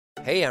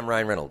Hey, I'm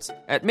Ryan Reynolds.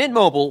 At Mint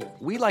Mobile,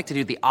 we like to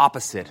do the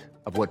opposite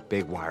of what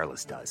Big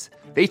Wireless does.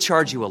 They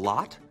charge you a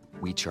lot,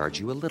 we charge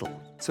you a little.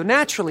 So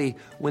naturally,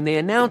 when they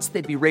announced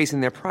they'd be raising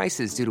their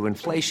prices due to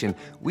inflation,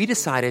 we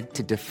decided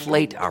to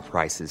deflate our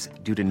prices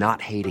due to not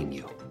hating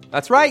you.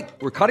 That's right.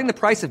 We're cutting the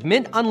price of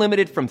Mint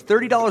Unlimited from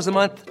 $30 a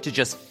month to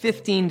just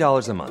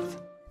 $15 a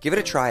month. Give it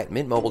a try at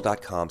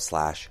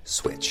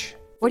mintmobile.com/switch.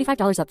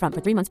 $45 up front for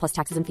 3 months plus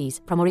taxes and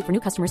fees. Promo rate for new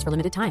customers for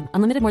limited time.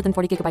 Unlimited more than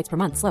 40 gigabytes per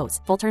month. Slows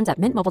full terms at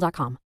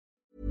mintmobile.com.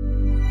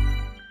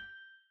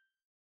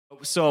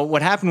 So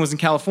what happened was in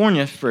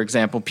California, for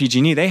example,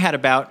 PG&E, they had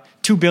about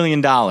 $2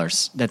 billion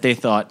that they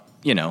thought,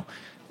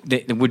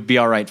 that would be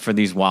all right for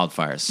these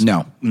wildfires.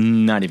 No.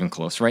 Not even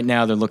close. Right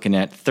now, they're looking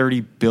at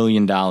 $30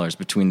 billion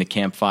between the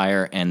Camp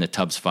Fire and the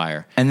Tubbs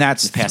Fire. And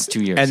that's the past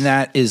 2 years. And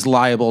that is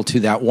liable to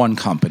that one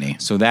company.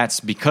 So that's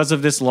because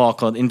of this law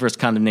called inverse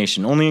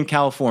condemnation. Only in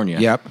California.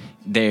 Yep.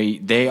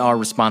 They are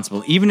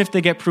responsible, even if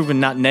they get proven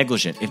not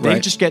negligent. If they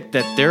just get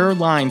that their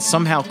line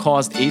somehow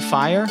caused a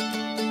fire,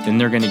 then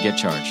they're going to get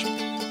charged.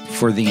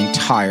 For the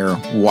entire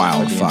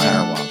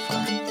wildfire.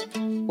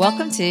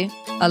 Welcome to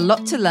A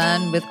Lot to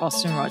Learn with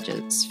Austin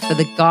Rogers. For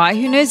the guy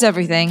who knows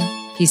everything,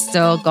 he's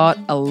still got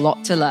a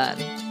lot to learn.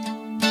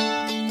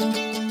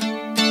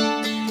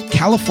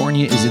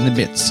 California is in the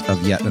midst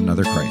of yet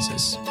another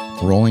crisis.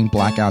 Rolling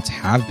blackouts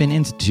have been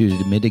instituted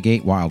to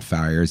mitigate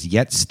wildfires,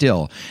 yet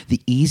still, the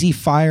Easy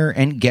Fire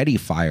and Getty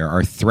Fire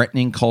are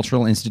threatening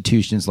cultural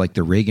institutions like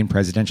the Reagan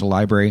Presidential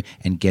Library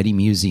and Getty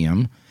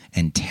Museum,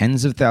 and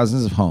tens of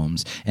thousands of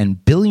homes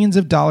and billions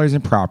of dollars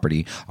in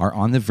property are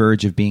on the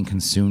verge of being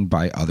consumed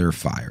by other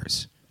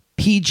fires.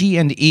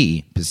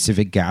 PG&E,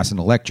 Pacific Gas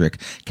and Electric,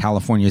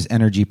 California's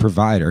energy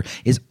provider,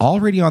 is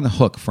already on the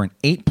hook for an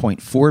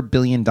 $8.4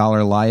 billion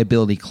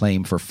liability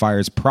claim for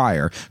fires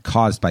prior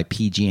caused by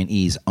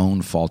PG&E's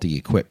own faulty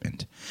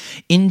equipment.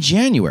 In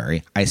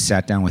January, I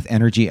sat down with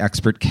energy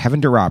expert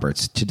Kevin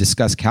DeRoberts to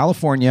discuss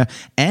California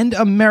and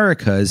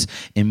America's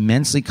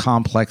immensely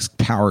complex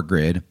power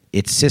grid,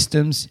 its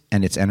systems,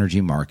 and its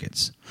energy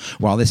markets.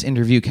 While this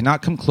interview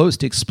cannot come close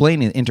to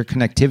explaining the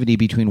interconnectivity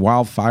between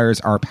wildfires,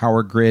 our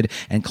power grid,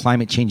 and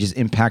climate change's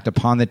impact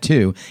upon the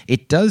two,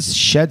 it does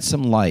shed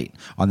some light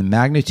on the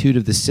magnitude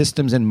of the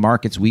systems and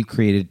markets we've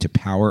created to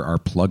power our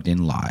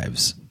plugged-in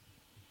lives.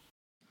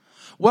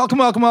 Welcome.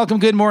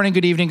 Good morning,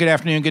 good evening, good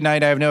afternoon, good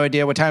night. I have no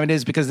idea what time it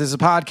is because this is a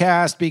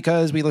podcast,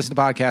 because we listen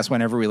to podcasts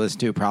whenever we listen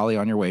to, probably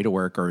on your way to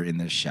work or in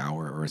the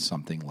shower or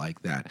something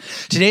like that.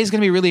 Today's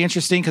going to be really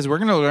interesting because we're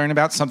going to learn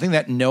about something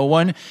that no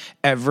one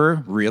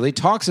ever really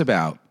talks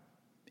about.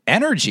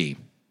 Energy.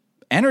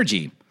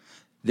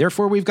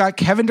 Therefore, we've got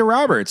Kevin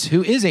DeRoberts,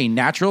 who is a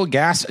natural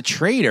gas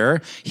trader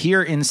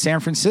here in San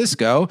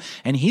Francisco,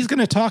 and he's going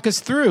to talk us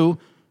through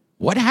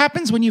what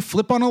happens when you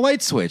flip on a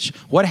light switch?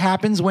 What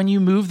happens when you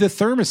move the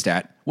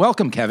thermostat?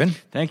 Welcome, Kevin.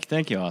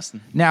 Thank you,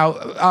 Austin. Now,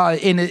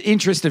 in the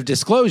interest of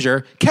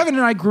disclosure, Kevin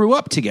and I grew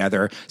up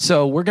together,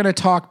 so we're going to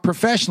talk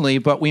professionally,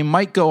 but we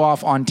might go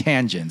off on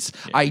tangents.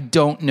 Yeah. I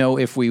don't know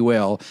if we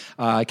will.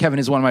 Kevin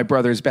is one of my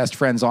brother's best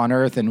friends on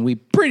earth, and we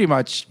pretty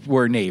much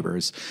were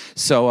neighbors.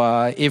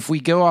 So if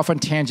we go off on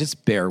tangents,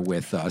 bear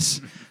with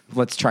us.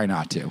 Let's try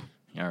not to.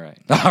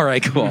 All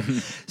right, cool.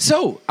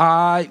 So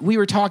we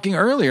were talking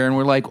earlier, and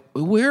we're like,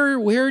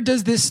 where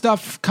does this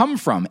stuff come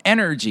from?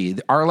 Energy,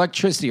 our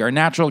electricity, our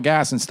natural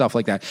gas, and stuff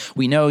like that.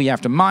 We know you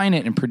have to mine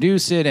it and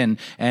produce it and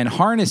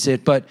harness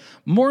it, but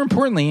more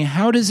importantly,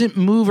 how does it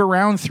move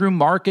around through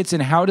markets,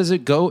 and how does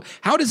it go?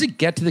 How does it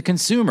get to the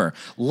consumer?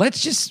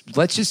 Let's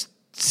just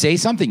say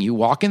something. You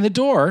walk in the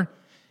door,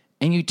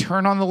 and you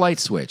turn on the light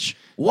switch.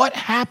 What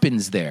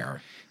happens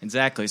there?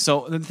 Exactly.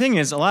 So the thing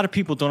is, a lot of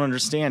people don't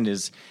understand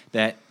is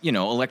that,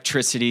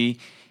 electricity,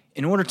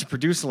 in order to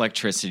produce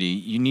electricity,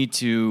 you need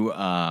to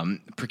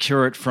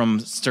procure it from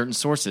certain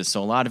sources.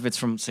 So a lot of it's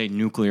from, say,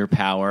 nuclear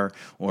power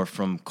or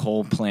from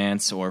coal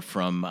plants or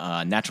from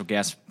natural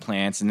gas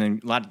plants. And then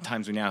a lot of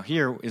times we now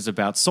hear is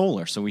about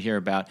solar. So we hear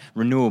about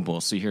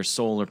renewables. So you hear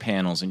solar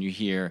panels and you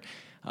hear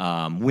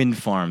wind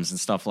farms and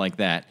stuff like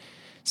that.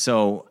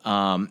 So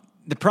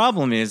the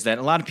problem is that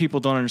a lot of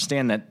people don't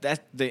understand that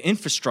the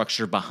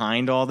infrastructure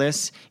behind all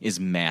this is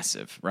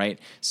massive, right?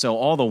 So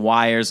all the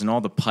wires and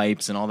all the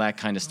pipes and all that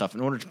kind of stuff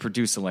in order to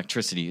produce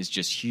electricity is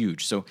just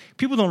huge. So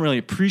people don't really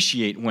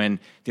appreciate when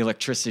the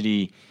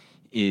electricity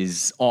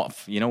is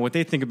off. What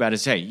they think about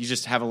is, hey, you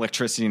just have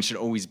electricity and it should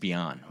always be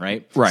on,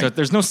 right? Right. So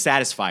there's no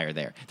satisfier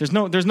there. There's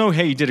no,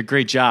 hey, you did a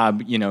great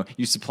job,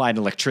 you supplied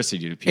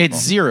electricity to people.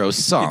 It's zero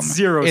sum.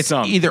 It's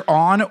either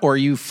on or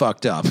you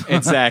fucked up.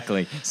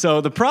 Exactly.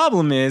 So the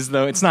problem is,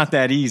 though, it's not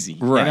that easy.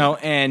 Right.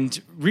 And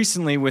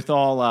recently with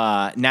all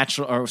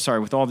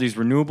with all these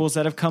renewables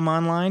that have come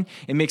online,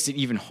 it makes it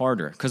even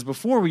harder. Because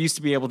before we used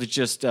to be able to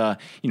just,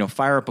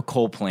 fire up a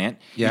coal plant,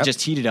 Yep. you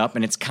just heat it up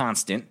and it's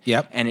constant.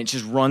 Yep. And it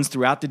just runs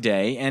throughout the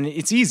day. And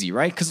it's easy,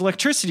 right? Because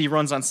electricity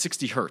runs on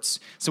 60 hertz.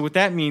 So what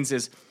that means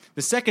is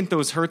The second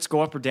those hertz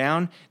go up or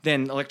down,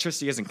 then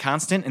electricity isn't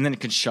constant, and then it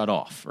can shut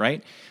off,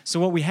 right? So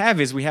what we have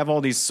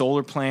all these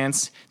solar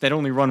plants that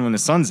only run when the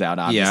sun's out,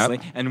 obviously,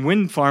 and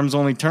wind farms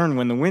only turn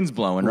when the wind's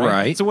blowing,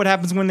 right? So what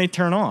happens when they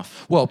turn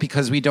off? Well,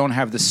 because we don't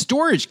have the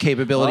storage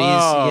capabilities.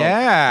 Oh.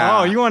 Yeah.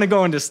 Oh, you want to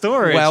go into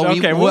storage? Well,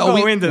 we'll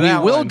go into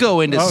that. We will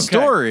go into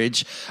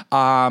storage,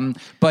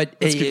 but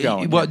let's keep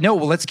going.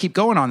 Let's keep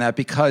going on that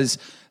because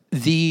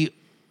the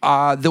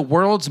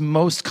world's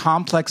most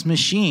complex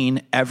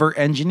machine ever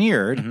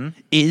engineered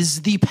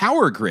is the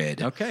power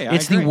grid. Okay,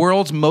 it's agree. the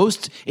world's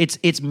most.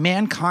 It's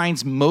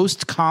mankind's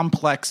most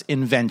complex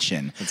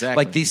invention.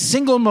 Exactly. Like the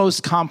single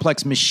most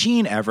complex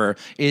machine ever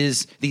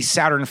is the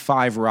Saturn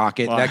V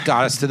rocket that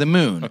got us to the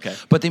moon. Okay.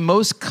 But the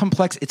most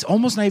complex. It's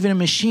almost not even a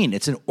machine.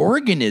 It's an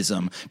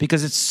organism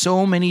because it's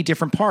so many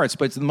different parts.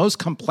 But it's the most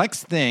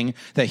complex thing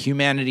that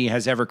humanity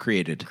has ever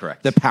created.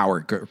 Correct. The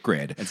power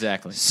grid.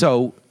 Exactly.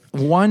 So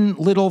one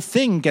little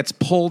thing gets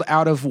pulled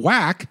out of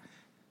whack.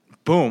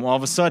 Boom, all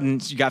of a sudden,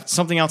 you got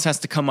something else has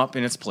to come up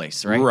in its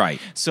place, right?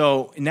 Right.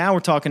 So now we're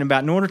talking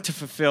about in order to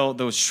fulfill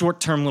those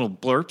short-term little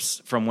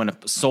blurps from when a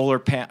solar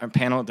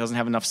panel doesn't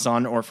have enough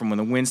sun or from when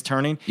the wind's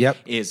turning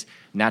is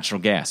natural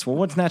gas. Well,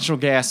 what's natural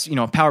gas?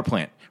 A power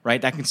plant. Right,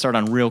 that can start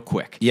on real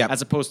quick.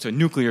 As opposed to a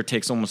nuclear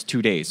takes almost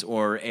 2 days,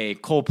 or a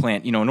coal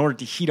plant. In order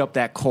to heat up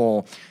that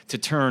coal to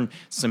turn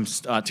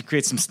to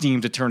create some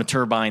steam to turn a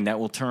turbine that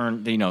will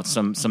turn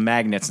some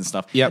magnets and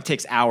stuff. It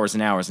takes hours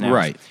and hours and hours.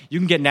 Right. You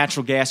can get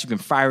natural gas. You can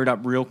fire it up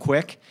real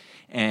quick,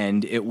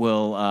 and it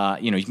will.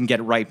 You can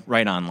get it right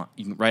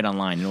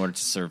online in order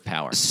to serve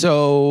power.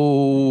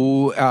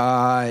 So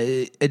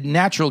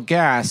natural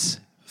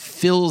gas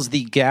fills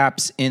the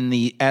gaps in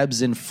the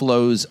ebbs and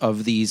flows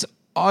of these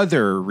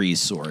other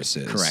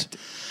resources. Correct.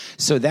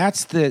 So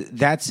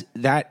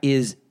that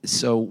is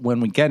so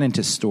when we get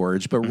into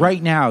storage, but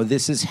right now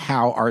this is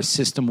how our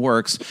system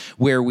works,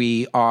 where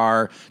we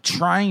are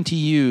trying to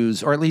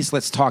use, or at least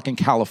let's talk in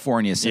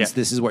California, since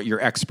this is what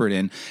you're expert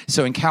in.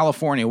 So in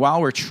California,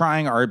 while we're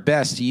trying our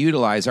best to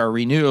utilize our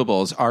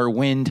renewables, our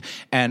wind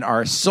and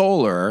our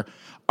solar,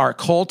 our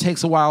coal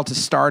takes a while to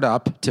start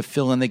up to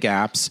fill in the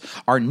gaps.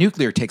 Our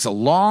nuclear takes a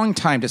long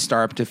time to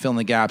start up to fill in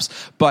the gaps.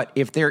 But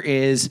if there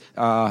is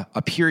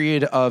a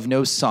period of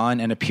no sun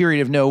and a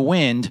period of no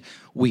wind,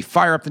 we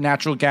fire up the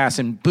natural gas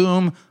and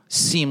boom,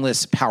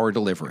 seamless power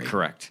delivery.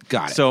 Correct.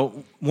 Got it.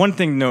 So one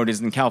thing to note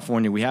is in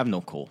California, we have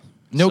no coal.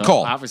 No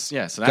coal.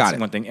 Obviously, so that's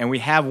one thing. And we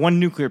have one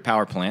nuclear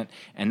power plant,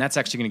 and that's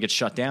actually going to get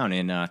shut down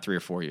in 3 or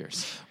 4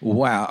 years.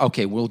 Wow.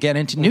 Okay, we'll get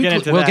into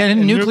nuclear. We'll We'll get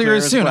into nuclear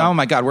soon. Well. Oh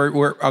my God, we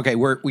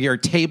are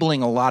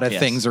tabling a lot of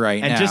things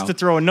right now. And just to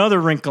throw another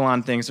wrinkle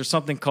on things, there's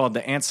something called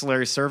the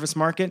ancillary service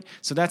market.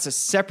 So that's a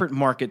separate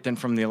market than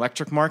from the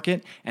electric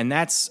market, and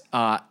that's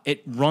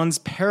it runs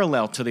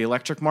parallel to the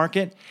electric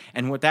market.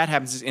 And what that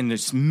happens is in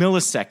this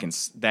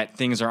milliseconds that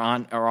things are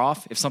on or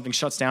off. If something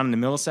shuts down in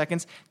the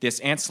milliseconds, this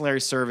ancillary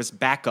service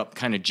backup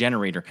kind of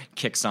generator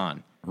kicks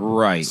on.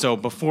 Right. So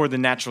before the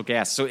natural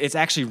gas. So it's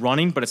actually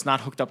running, but it's not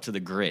hooked up to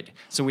the grid.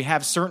 So we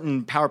have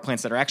certain power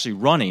plants that are actually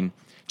running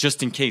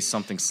just in case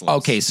something slows.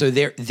 Okay, so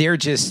they're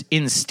just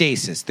in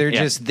stasis. They're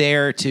just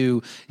there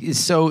to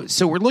so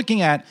we're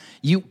looking at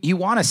you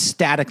want a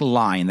static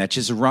line that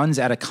just runs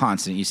at a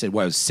constant. You said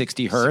what was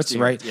 60 hertz, 60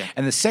 right? hertz, yeah.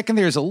 And the second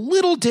there's a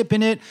little dip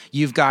in it,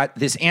 you've got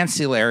this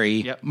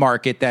ancillary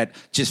market that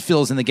just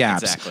fills in the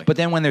gaps. Exactly. But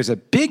then when there's a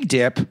big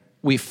dip,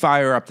 we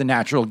fire up the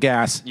natural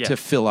gas to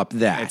fill up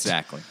that.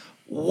 Exactly.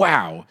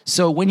 Wow.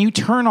 So when you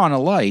turn on a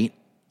light,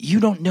 you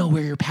don't know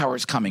where your power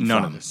is coming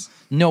None from. of us.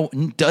 No,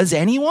 does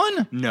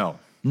anyone? No.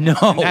 No.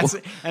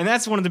 And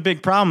that's one of the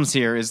big problems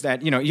here is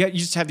that, you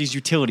just have these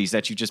utilities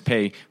that you just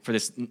pay for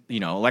this,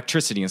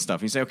 electricity and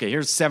stuff. You say, okay,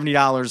 here's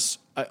 $70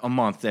 a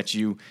month that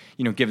you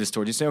give this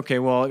towards. You say, okay,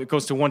 well, it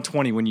goes to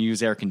 $120 when you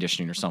use air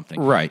conditioning or something.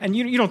 Right. And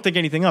you don't think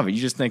anything of it.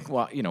 You just think,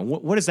 well,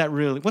 what is that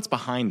really, what's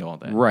behind all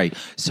that? Right.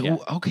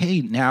 So,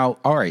 okay, now,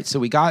 all right. So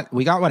we got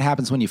what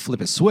happens when you flip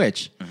a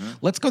switch. Mm-hmm.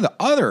 Let's go the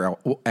other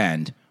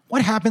end.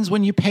 What happens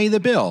when you pay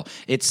the bill?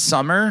 It's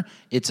summer.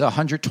 It's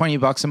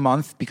 $120 a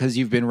month because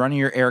you've been running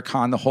your air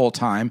con the whole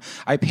time.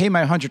 I pay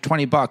my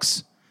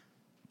 $120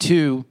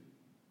 to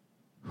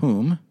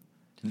whom?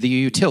 The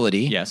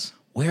utility. Yes.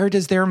 Where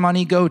does their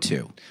money go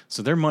to?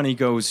 So their money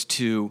goes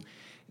to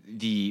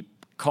the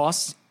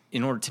costs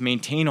in order to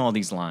maintain all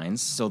these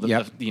lines, so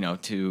that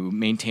to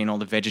maintain all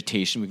the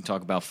vegetation. We can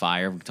talk about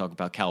fire. We can talk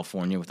about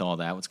California with all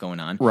that, what's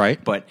going on. Right.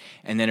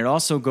 And then it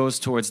also goes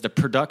towards the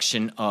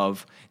production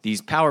of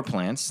these power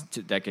plants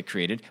that get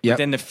created. But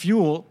then the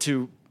fuel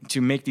to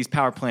make these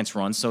power plants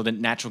run, so the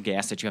natural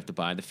gas that you have to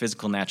buy, the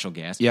physical natural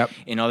gas. Yep.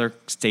 In other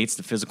states,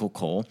 the physical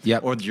coal.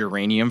 Yep. Or the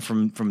uranium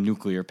from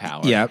nuclear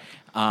power. Yep.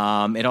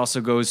 It also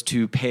goes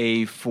to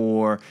pay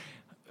for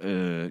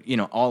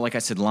all, like I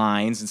said,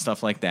 lines and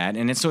stuff like that.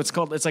 And it's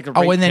like a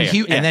rate and then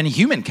payer. and then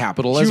human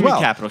capital as well.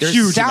 Human capital, There's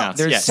huge amounts.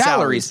 There's Yeah,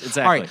 salaries.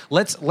 exactly. All right,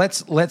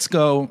 let's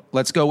go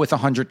with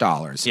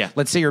 $100. Yeah.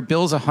 Let's say your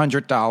bill's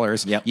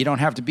 $100. Yep. You don't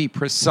have to be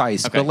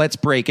precise, Okay. but let's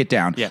break it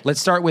down. Yeah. Let's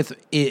start with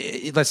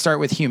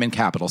human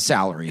capital,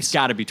 salaries. It's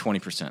got to be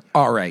 20%.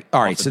 All right.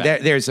 the So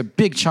bat. there's a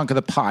big chunk of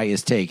the pie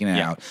is taken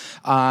Yeah.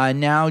 out.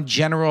 Now,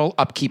 general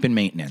upkeep and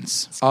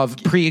maintenance of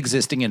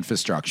pre-existing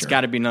infrastructure. It's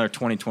got to be another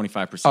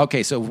 20-25%.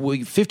 Okay, so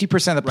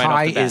 50% of the Right off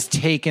pie the bat. is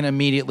taken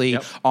immediately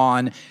Yep.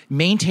 on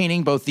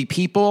maintaining both the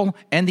people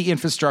and the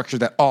infrastructure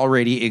that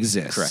already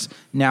exists. Correct.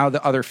 Now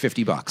the other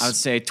 $50. I would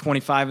say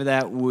 25 of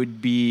that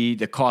would be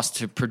the cost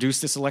to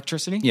produce this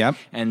electricity. Yep.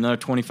 And another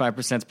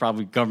 25% is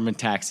probably government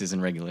taxes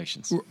and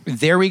regulations.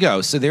 There we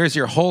go. So there's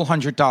your whole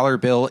 $100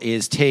 bill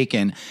is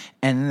taken,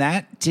 and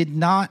that did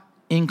not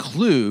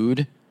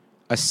include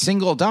a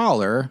single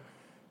dollar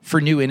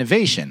for new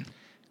innovation.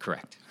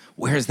 Correct.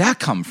 Where's that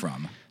come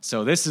from?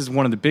 So this is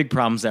one of the big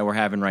problems that we're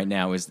having right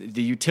now is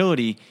the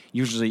utility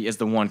usually is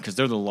the one because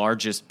they're the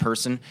largest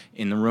person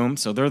in the room.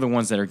 So they're the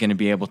ones that are going to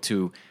be able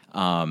to,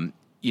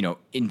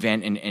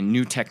 invent and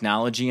new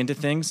technology into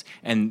things.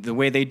 And the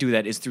way they do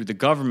that is through the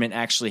government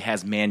actually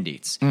has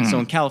mandates. So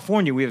in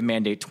California, we have a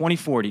mandate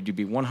 2040 to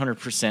be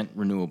 100%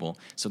 renewable.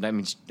 So that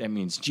means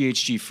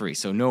GHG free.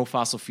 So no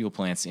fossil fuel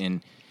plants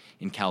in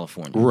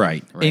California.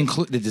 Right.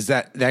 Does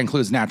that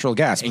includes natural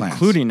gas plants?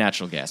 Including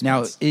natural gas Now,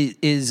 plants.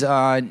 is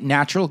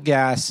natural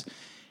gas?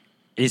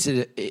 Is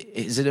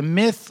it a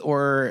myth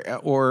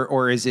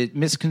or is it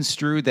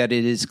misconstrued that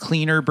it is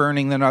cleaner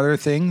burning than other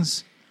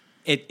things?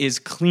 It is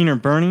cleaner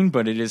burning,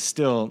 but it is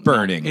still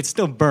Burning. It's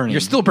still burning.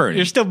 You're still burning.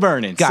 You're still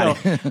burning.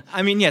 Got it.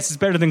 I mean, yes, it's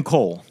better than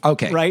coal.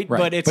 Okay, right.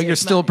 right. But But you're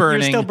still burning.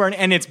 You're still burning,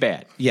 and it's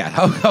bad.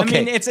 Yeah. Okay.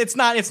 I mean, it's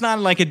not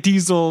like a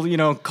diesel,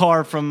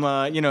 car from the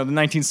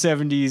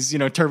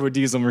 1970s, turbo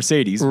diesel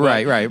Mercedes. But,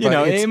 Right.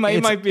 But it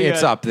might be.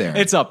 It's up there.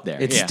 It's up there.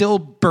 It's yeah. still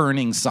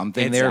burning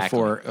something. Exactly.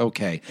 Therefore,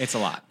 okay. It's a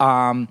lot.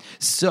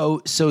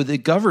 So the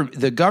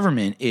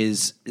government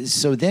is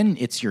then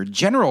it's your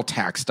general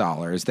tax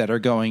dollars that are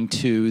going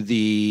to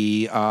the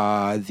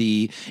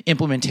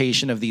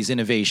implementation of these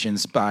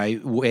innovations by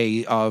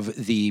way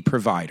of the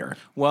provider.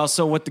 Well,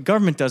 so what the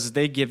government does is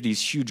they give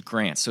these huge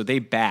grants. So they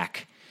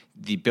back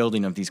the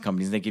building of these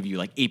companies. They give you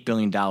like $8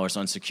 billion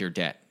unsecured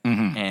debt.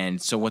 Mm-hmm.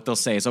 And so what they'll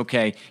say is,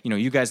 okay,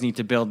 you guys need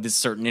to build this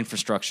certain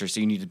infrastructure. So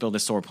you need to build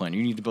this solar plant.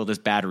 You need to build this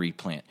battery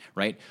plant,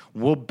 right?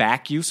 We'll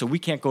back you. So we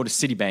can't go to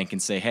Citibank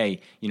and say, hey,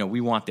 we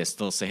want this.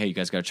 They'll say, hey, you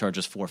guys got to charge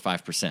us 4 or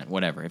 5%,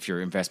 whatever, if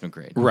you're investment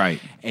grade. Right.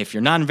 If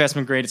you're not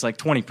investment grade, it's like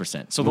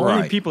 20%. So the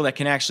only people that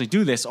can actually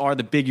do this are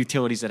the big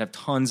utilities that have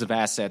tons of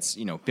assets,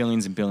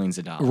 billions and billions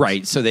of dollars.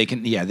 Right. So they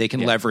can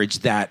leverage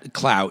that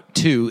clout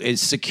to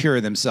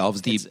secure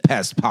themselves the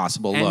best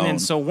possible loan. And then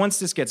so once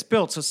this gets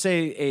built, so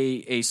say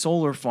a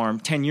solar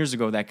farm 10 years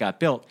ago that got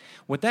built,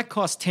 what that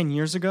cost 10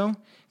 years ago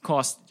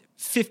cost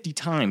 50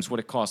 times what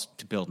it costs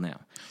to build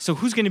now. So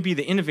who's going to be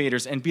the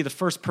innovators and be the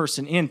first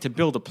person in to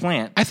build a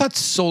plant? I thought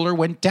solar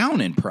went down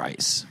in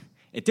price.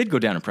 It did go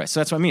down in price. So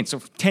that's what I mean. So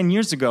 10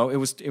 years ago, it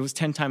was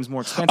 10 times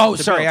more expensive. Oh,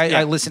 to sorry, build.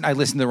 I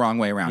listened the wrong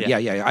way around. Yeah.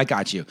 Yeah, I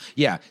got you.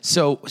 Yeah.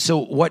 So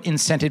what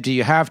incentive do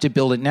you have to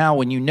build it now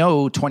when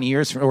 20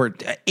 years from, or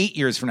 8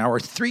 years from now, or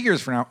 3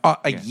 years from now,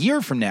 a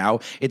year from now,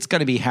 it's going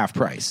to be half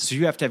price? So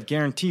you have to have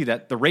guarantee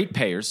that the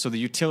ratepayers, so the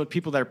utility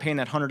people that are paying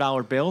that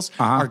 $100 bills,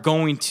 are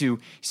going to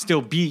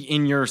still be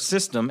in your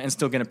system and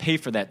still going to pay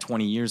for that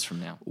 20 years from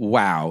now.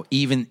 Wow.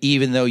 Even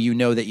though you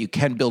know that you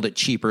can build it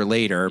cheaper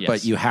later, Yes.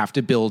 but you have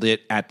to build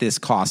it at this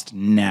cost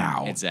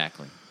now.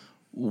 Exactly.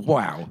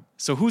 Wow.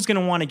 So who's going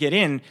to want to get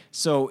in?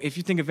 So if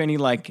you think of any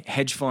like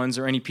hedge funds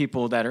or any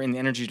people that are in the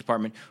energy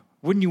department,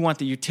 wouldn't you want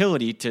the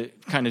utility to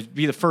kind of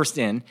be the first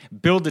in,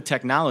 build the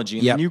technology,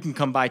 and then you can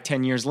come by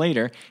 10 years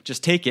later,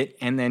 just take it,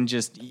 and then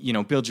just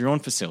build your own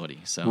facility.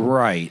 So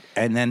Right.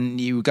 And then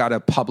you got a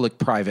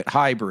public-private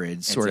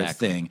hybrid sort of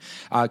thing.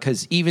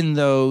 Because even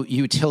though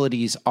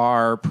utilities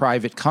are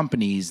private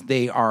companies,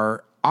 they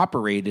are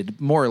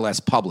operated more or less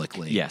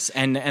publicly. Yes,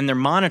 and they're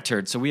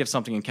monitored. So we have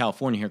something in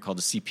California here called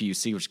the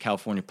CPUC, which is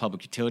California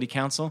Public Utility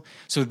Council.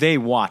 So they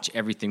watch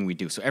everything we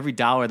do. So every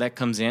dollar that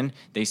comes in,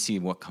 they see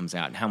what comes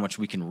out and how much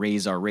we can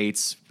raise our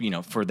rates,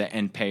 for the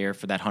end payer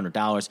for that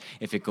 $100.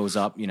 If it goes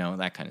up,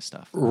 that kind of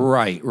stuff.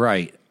 Right.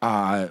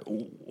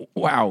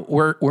 Wow,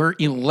 we're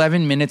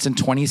 11 minutes and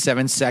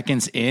 27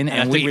 seconds in,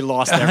 and I think we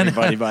lost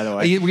everybody. By the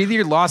way, we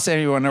either lost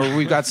everyone or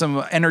we've got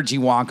some energy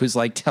wonk who's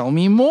like, "Tell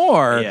me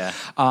more." Yeah.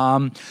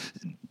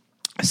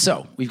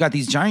 So we've got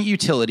these giant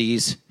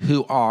utilities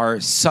who are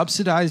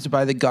subsidized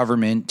by the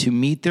government to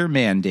meet their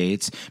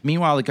mandates.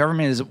 Meanwhile, the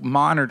government is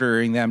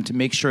monitoring them to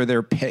make sure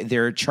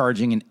they're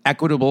charging an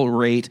equitable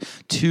rate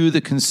to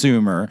the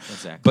consumer.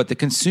 Exactly. But the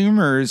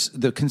consumer's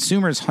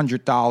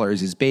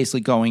 $100 is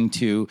basically going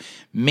to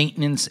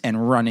maintenance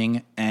and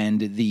running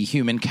and the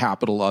human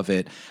capital of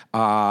it.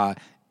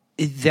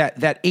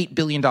 that $8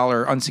 billion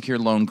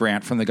unsecured loan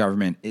grant from the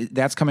government,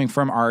 that's coming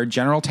from our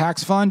general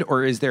tax fund,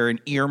 or is there an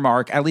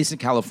earmark, at least in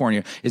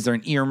California, is there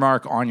an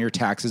earmark on your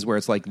taxes where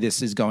it's like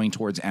this is going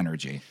towards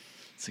energy?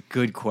 It's a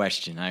good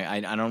question. I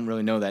don't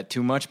really know that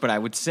too much, but I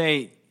would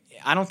say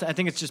I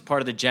think it's just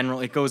part of the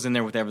general. It goes in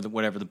there with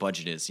whatever the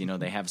budget is. You know,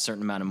 they have a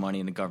certain amount of money,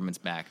 and the government's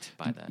backed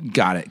by that.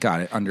 Got it.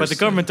 Understood. But the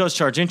government does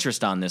charge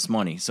interest on this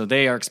money, so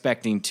they are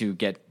expecting to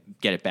get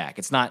it back.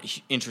 It's not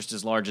interest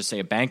as large as, say,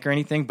 a bank or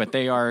anything, but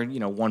they are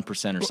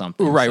 1% or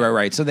something.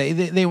 Right. So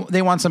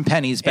they want some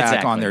pennies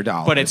back on their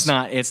dollars. But it's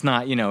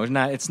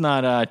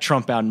not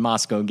Trump out in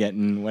Moscow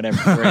getting whatever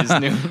for his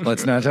new.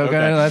 Let's not go.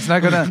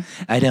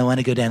 I don't want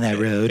to go down that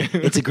road.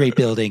 It's a great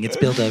building. It's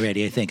built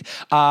already, I think.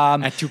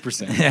 At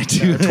 2%,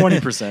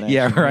 20%.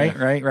 Yeah,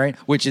 right.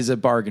 Which is a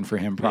bargain for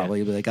him, probably.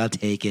 He'll be like, I'll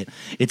take it.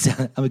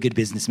 I'm a good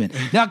businessman.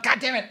 No, God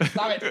damn it!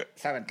 Stop it!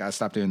 Gotta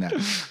stop doing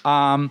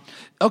that.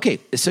 Okay,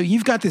 so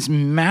you've got this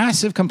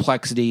massive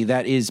complexity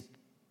that is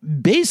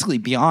basically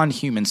beyond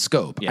human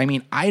scope. Yeah. I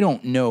mean, I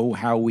don't know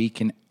how we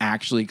can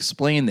actually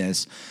explain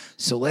this.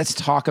 So let's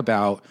talk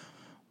about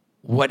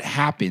what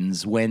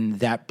happens when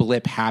that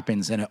blip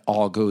happens and it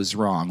all goes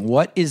wrong.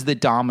 What is the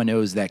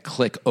dominoes that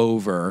click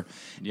over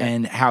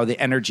and how the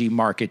energy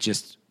market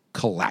just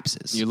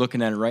collapses? You're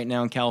looking at it right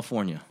now in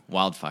California,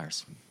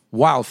 wildfires.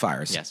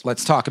 Yes.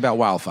 Let's talk about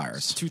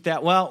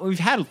wildfires. Well, we've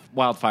had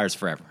wildfires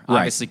forever. Right.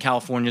 Obviously,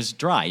 California's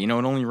dry. It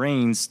only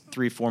rains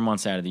 3-4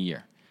 months out of the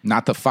year.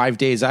 Not the 5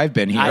 days I've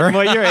been here.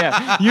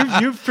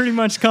 You've pretty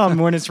much come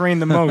when it's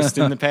rained the most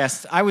in the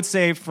past. I would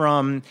say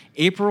from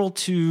April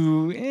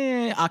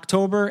to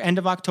October, end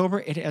of October,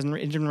 it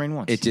didn't rain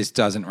once. It just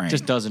doesn't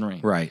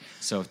rain. Right.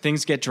 So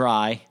things get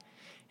dry.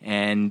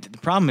 And the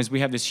problem is we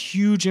have this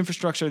huge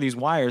infrastructure of these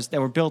wires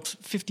that were built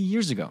 50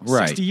 years ago,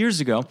 60 years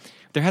ago.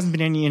 There hasn't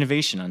been any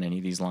innovation on any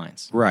of these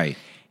lines. Right.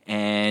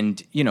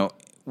 And,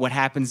 what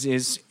happens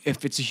is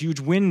if it's a huge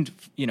wind,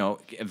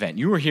 event.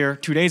 You were here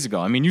 2 days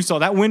ago. I mean, you saw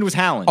that wind was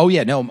howling. Oh,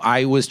 yeah. No,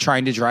 I was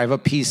trying to drive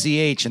up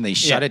PCH, and they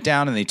shut it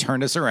down, and they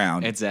turned us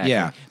around. Exactly.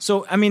 Yeah.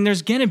 So, I mean,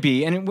 there's going to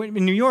be, and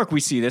in New York we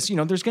see this,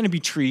 there's going to be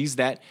trees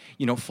that,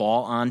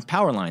 fall on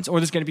power lines,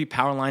 or there's going to be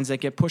power lines that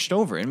get pushed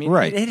over. I mean,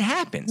 it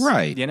happens.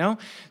 Right.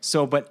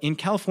 So, but in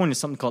California,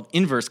 something called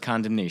inverse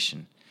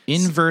condemnation.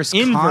 Inverse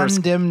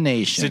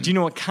condemnation. So do you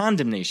know what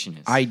condemnation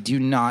is? I do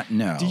not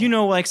know. Do you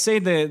know, say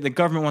the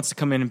government wants to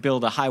come in and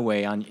build a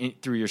highway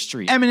through your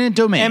street? Eminent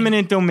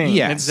domain.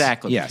 Yes.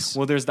 Exactly. Yes.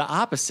 Well, there's the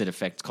opposite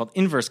effect. It's called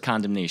inverse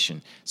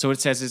condemnation. So it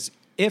says is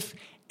if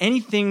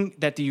anything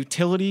that the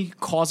utility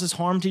causes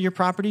harm to your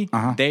property,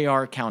 they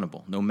are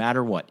accountable no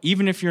matter what,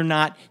 even if you're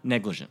not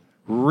negligent.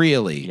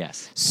 Really?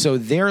 Yes. So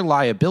their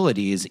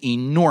liability is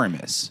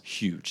enormous.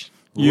 Huge.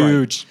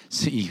 Huge.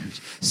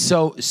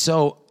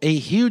 So a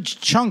huge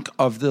chunk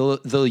of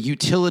the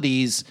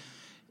utilities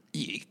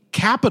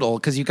capital,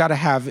 because you got to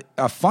have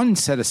a fund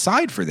set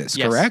aside for this,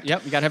 correct?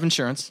 Yep, you got to have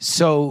insurance.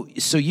 So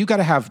you got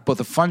to have both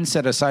a fund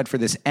set aside for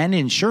this and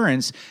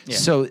insurance. Yeah.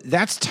 So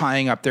that's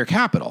tying up their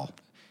capital.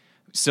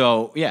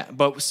 So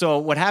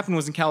what happened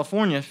was in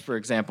California, for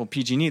example,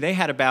 PG&E, they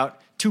had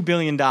about $2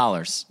 billion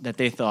that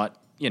they thought,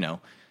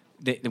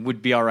 that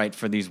would be all right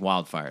for these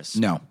wildfires.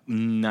 No.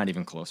 Not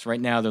even close.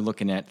 Right now, they're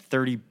looking at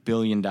 $30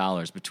 billion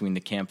between the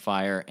Camp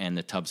Fire and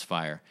the Tubbs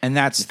Fire. And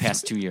that's the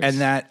past 2 years.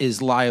 And that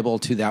is liable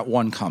to that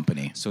one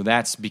company. So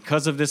that's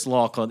because of this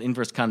law called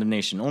inverse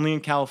condemnation. Only in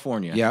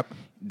California. Yep.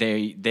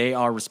 They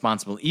are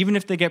responsible. Even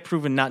if they get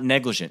proven not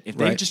negligent. If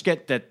they just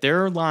get that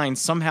their line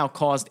somehow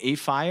caused a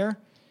fire,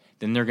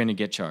 then they're going to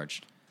get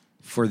charged.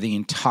 For the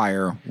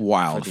entire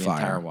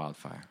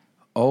wildfire.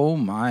 Oh,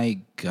 my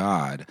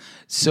God.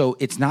 So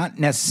it's not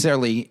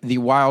necessarily the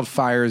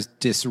wildfire's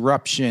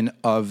disruption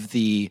of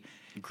the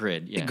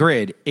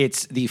grid.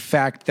 It's the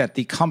fact that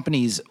the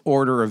company's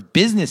order of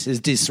business is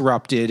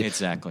disrupted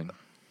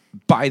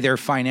by their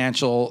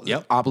financial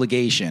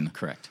obligation.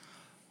 Correct.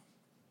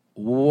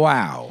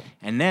 Wow.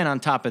 And then on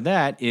top of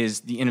that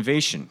is the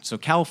innovation. So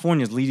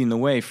California is leading the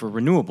way for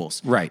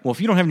renewables. Right. Well, if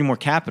you don't have any more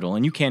capital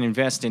and you can't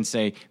invest in,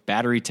 say,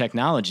 battery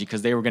technology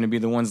because they were going to be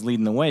the ones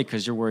leading the way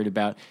because you're worried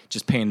about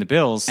just paying the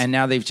bills. And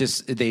now they've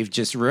just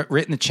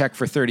written the check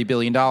for $30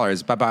 billion.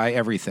 Bye-bye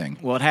everything.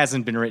 Well, it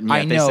hasn't been written yet.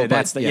 I know,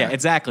 they say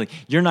exactly.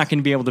 You're not going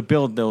to be able to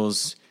build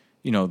those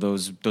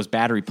those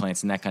battery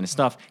plants and that kind of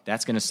stuff.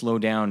 That's going to slow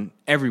down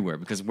everywhere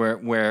because where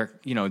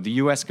the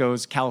U.S.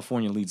 goes,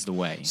 California leads the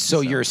way.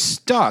 So you're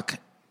stuck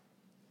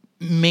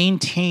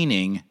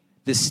maintaining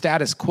the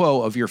status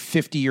quo of your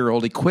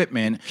 50-year-old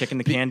equipment. Kicking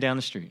the can down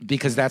the street.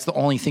 Because that's the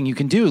only thing you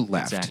can do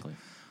left. Exactly.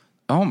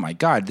 Oh, my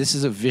God, this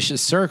is a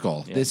vicious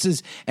circle. Yeah.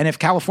 And if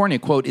California,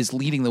 quote, is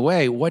leading the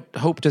way, what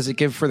hope does it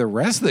give for the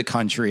rest of the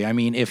country? I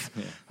mean,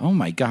 oh,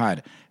 my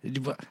God.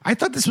 I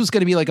thought this was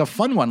going to be like a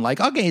fun one. Like,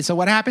 okay, so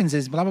what happens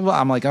is blah, blah, blah.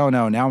 I'm like, oh,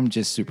 no, now I'm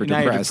just super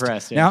depressed. Now you're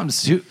depressed,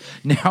 yeah.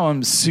 Now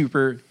I'm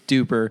super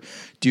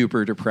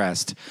duper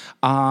depressed.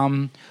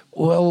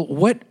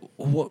 Well,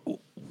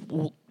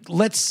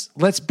 let's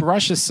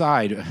brush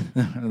aside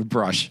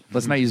brush.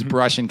 Let's not use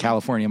brush in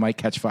California; it might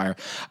catch fire.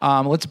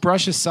 Let's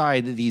brush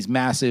aside these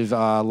massive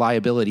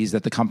liabilities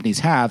that the companies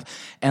have,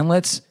 and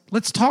let's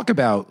talk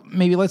about,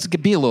 maybe let's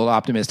be a little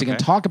optimistic and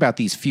talk about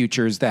these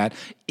futures that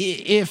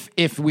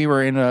if we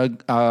were in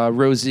a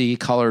rosy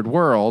colored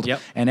world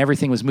and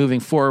everything was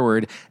moving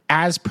forward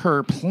as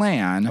per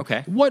plan,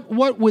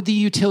 what would the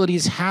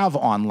utilities have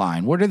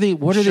online? What are they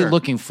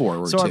looking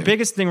forward to? So our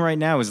biggest thing right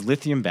now is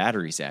lithium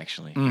batteries,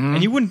 actually.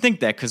 And you wouldn't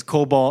think that because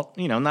cobalt,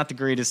 not the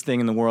greatest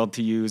thing in the world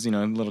to use,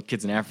 little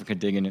kids in Africa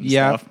digging it and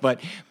stuff. But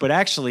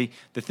actually,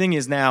 the thing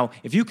is now,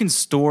 if you can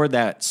store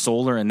that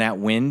solar and that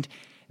wind,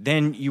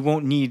 then you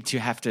won't need to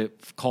have to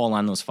call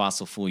on those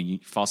fossil fuel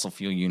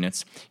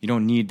units. You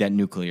don't need that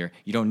nuclear.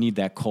 You don't need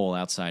that coal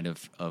outside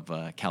of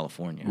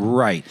California.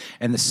 Right.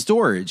 And the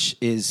storage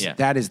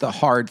that is the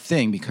hard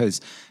thing because,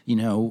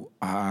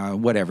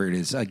 whatever it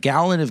is, a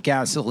gallon of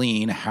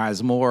gasoline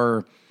has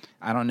more,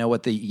 I don't know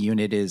what the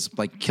unit is,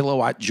 like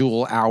kilowatt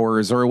joule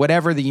hours or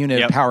whatever the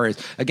unit of power is.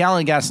 A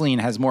gallon of gasoline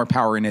has more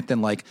power in it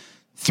than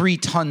 3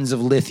 tons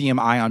of lithium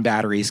ion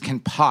batteries can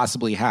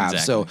possibly have.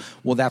 Exactly.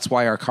 So, that's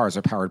why our cars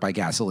are powered by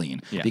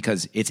gasoline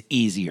because it's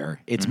easier.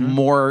 It's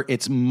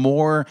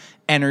more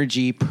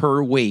energy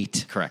per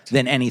weight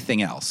than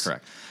anything else.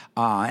 Correct.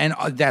 And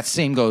that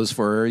same goes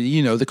for,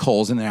 the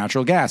coals and the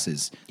natural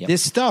gases.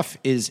 This stuff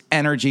is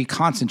energy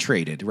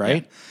concentrated,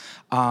 right?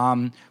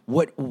 Where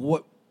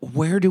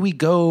do we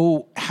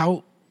go?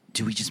 How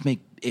do we just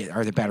make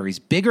are the batteries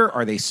bigger?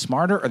 Are they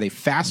smarter? Are they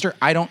faster?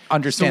 I don't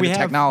understand the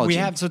technology.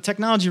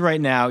 Technology right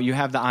now, you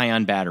have the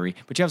ion battery,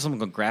 but you have something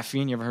called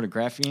graphene. You ever heard of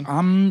graphene?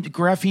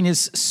 Graphene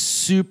is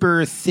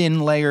super thin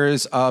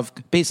layers of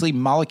basically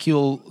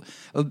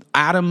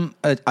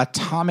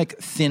atomic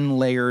thin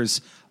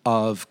layers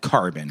of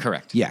carbon.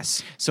 Correct.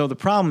 Yes. So the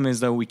problem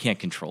is, though, we can't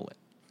control it.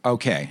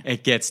 Okay.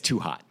 It gets too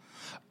hot.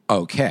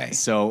 Okay.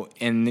 So,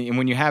 and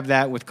when you have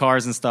that with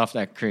cars and stuff,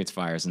 that creates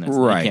fires, and you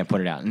can't put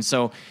it out. And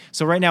so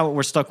right now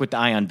we're stuck with the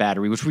ion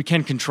battery, which we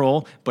can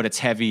control, but it's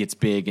heavy, it's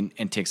big,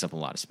 and takes up a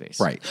lot of space.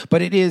 Right.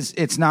 But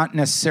it's not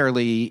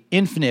necessarily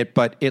infinite,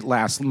 but it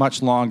lasts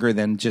much longer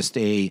than just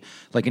a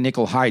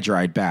nickel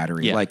hydride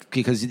battery.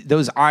 Because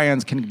those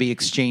ions can be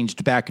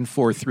exchanged back and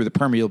forth through the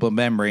permeable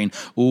membrane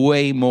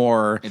way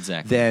more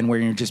than where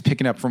you're just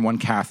picking up from one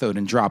cathode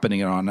and dropping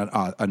it on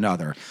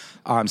another.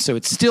 So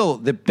it's still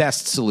the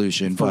best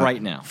solution for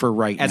right now.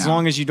 As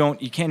long as you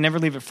can never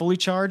leave it fully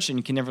charged, and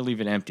you can never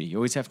leave it empty. You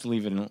always have to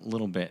leave it a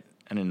little bit.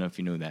 I don't know if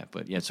you knew that,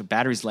 but so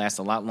batteries last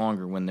a lot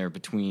longer when they're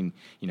between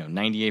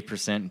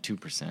 98% and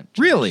 2%.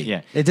 Really?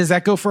 Yeah. Does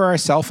that go for our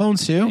cell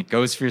phones too? It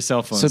goes for your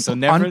cell phone. So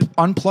never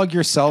unplug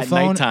your cell phone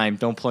at nighttime.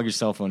 Don't plug your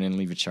cell phone in and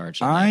leave it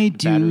charged. I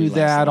do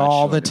that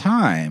all the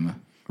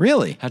time.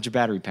 Really? How's your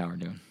battery power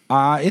doing?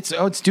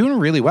 It's doing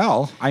really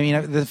well. I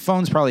mean, the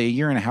phone's probably a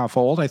year and a half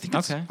old. I think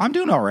I'm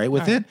doing all right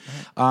with it.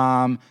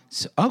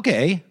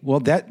 Okay. Well,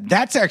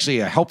 that's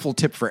actually a helpful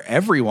tip for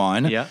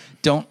everyone. Yeah.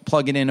 Don't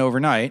plug it in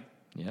overnight.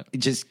 Yeah.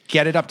 Just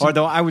get it up to.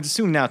 Although I would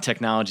assume now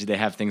technology, they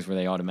have things where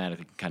they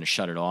automatically kind of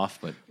shut it off.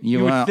 But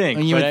you would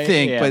think.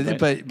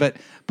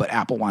 But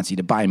Apple wants you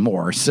to buy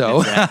more.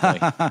 So,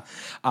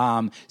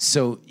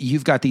 so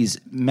you've got these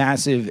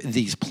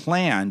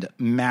planned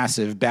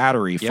massive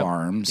battery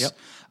farms. Yep.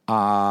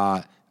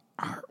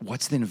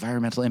 What's the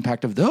environmental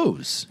impact of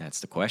those? That's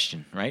the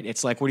question, right?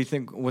 It's like, what do you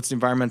think? What's the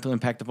environmental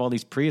impact of all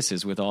these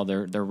Priuses with all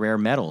their rare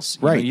metals?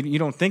 Right. You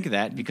don't think of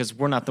that because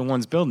we're not the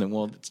ones building it.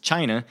 Well, it's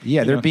China.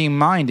 Yeah, they're being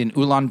mined in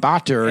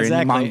Ulaanbaatar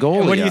in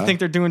Mongolia. And what do you think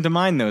they're doing to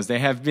mine those? They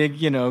have big,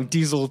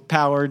 diesel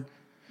powered.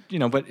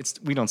 But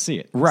we don't see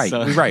it. Right,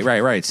 so.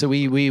 right. So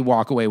we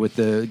walk away with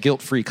the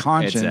guilt-free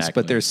conscience,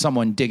 but there's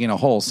someone digging a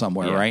hole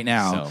somewhere right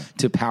now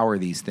to power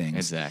these things.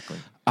 Exactly.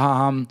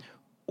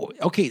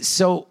 Okay,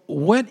 so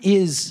what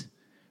is,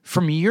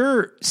 from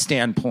your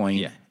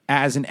standpoint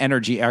as an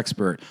energy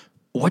expert,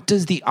 what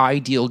does the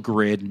ideal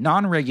grid,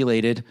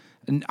 non-regulated,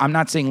 I'm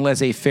not saying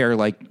laissez-faire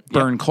like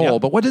burn coal,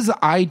 but what is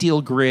the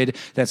ideal grid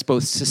that's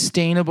both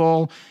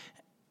sustainable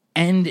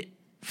and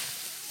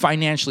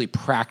financially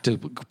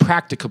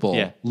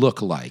practicable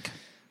look like?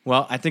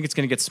 Well, I think it's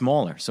going to get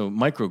smaller. So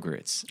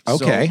microgrids.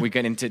 Okay. So we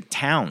get into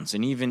towns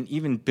and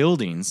even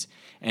buildings,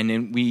 and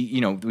then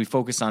we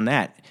focus on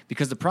that.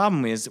 Because the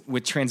problem is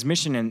with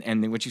transmission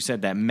and what you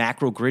said, that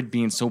macro grid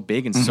being so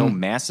big and so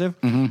massive,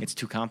 it's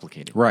too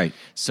complicated. Right.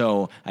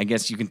 So I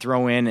guess you can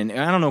throw in, and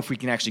I don't know if we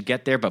can actually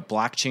get there, but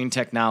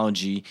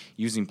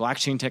using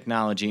blockchain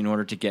technology in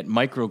order to get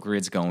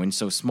microgrids going,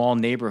 so small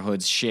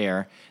neighborhoods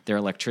share their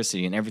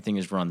electricity and everything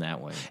is run that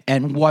way.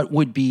 And what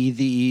would be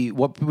the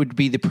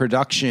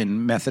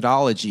production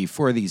methodology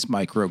for these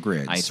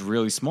microgrids? It's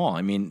really small.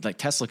 I mean, like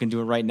Tesla can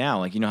do it right now.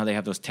 Like, how they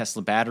have those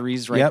Tesla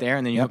batteries right there,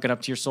 and then you hook it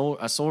up to your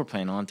solar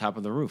panel on top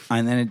of the roof.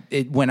 And then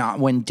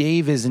when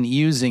Dave isn't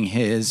using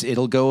his,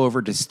 it'll go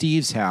over to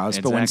Steve's house.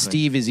 Exactly. But when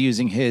Steve is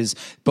using his,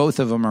 both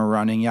of them are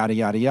running, yada,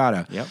 yada,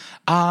 yada. Yep.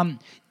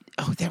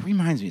 That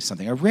reminds me of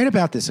something. I read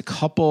about this a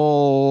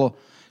couple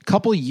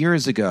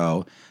years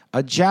ago.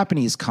 a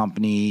Japanese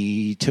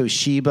company,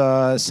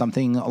 Toshiba,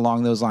 something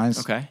along those lines.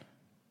 Okay.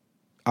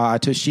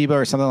 Toshiba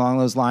or something along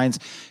those lines,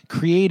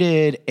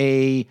 created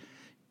a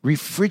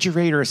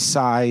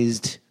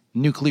refrigerator-sized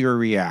nuclear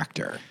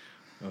reactor.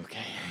 Okay.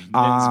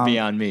 That's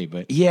beyond me,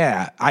 but...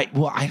 Yeah. I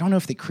don't know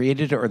if they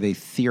created it or they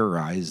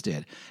theorized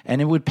it.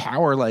 And it would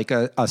power like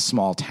a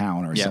small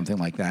town or something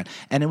like that.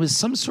 And it was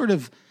some sort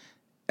of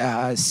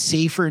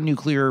safer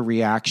nuclear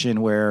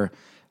reaction where...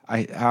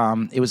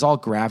 it was all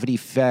gravity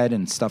fed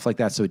and stuff like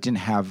that, so it didn't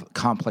have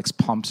complex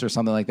pumps or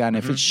something like that. And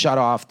if it shut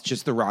off,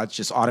 just the rods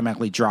just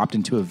automatically dropped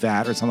into a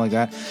vat or something like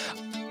that.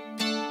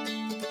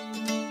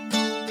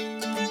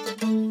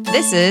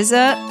 This is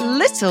a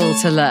Little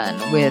to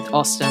Learn with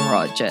Austin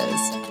Rogers.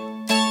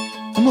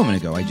 A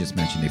moment ago, I just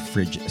mentioned a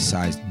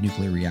fridge-sized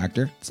nuclear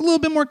reactor. It's a little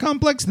bit more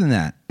complex than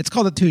that. It's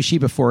called the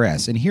Toshiba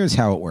 4S, and here's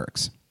how it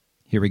works.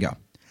 Here we go.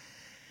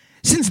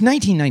 Since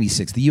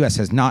 1996, the U.S.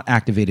 has not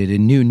activated a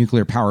new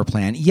nuclear power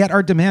plant, yet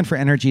our demand for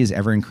energy is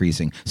ever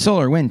increasing.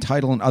 Solar, wind,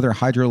 tidal, and other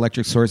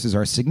hydroelectric sources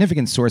are a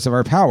significant source of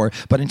our power,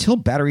 but until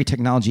battery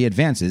technology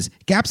advances,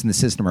 gaps in the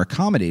system are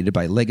accommodated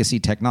by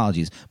legacy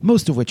technologies,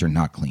 most of which are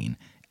not clean.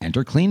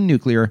 Enter clean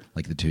nuclear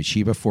like the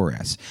Toshiba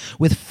 4S.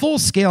 With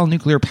full-scale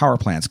nuclear power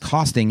plants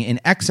costing in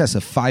excess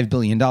of $5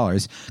 billion,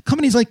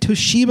 companies like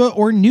Toshiba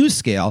or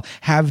NuScale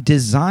have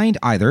designed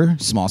either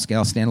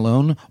small-scale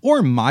standalone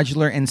or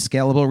modular and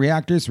scalable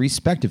reactors,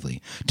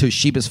 respectively.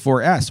 Toshiba's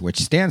 4S, which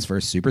stands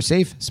for super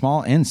safe,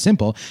 small, and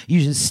simple,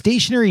 uses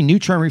stationary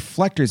neutron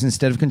reflectors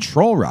instead of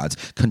control rods.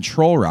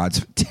 Control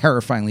rods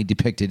terrifyingly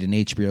depicted in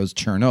HBO's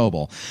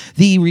Chernobyl.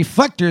 The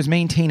reflectors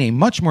maintain a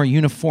much more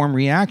uniform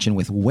reaction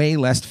with way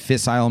less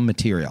fissile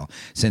material.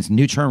 Since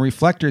neutron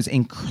reflectors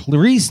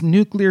increase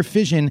nuclear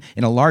fission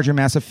in a larger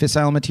mass of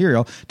fissile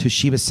material,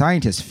 Toshiba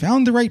scientists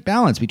found the right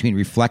balance between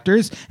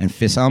reflectors and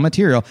fissile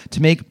material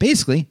to make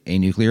basically a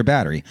nuclear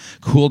battery.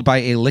 Cooled by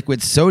a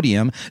liquid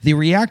sodium, the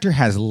reactor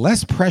has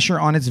less pressure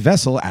on its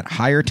vessel at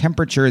higher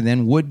temperature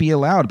than would be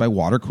allowed by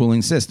water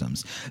cooling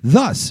systems.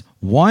 Thus,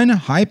 one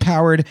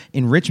high-powered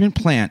enrichment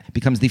plant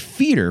becomes the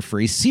feeder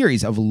for a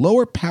series of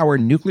lower-powered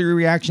nuclear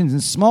reactions in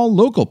small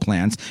local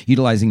plants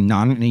utilizing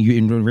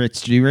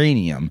non-enriched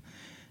uranium.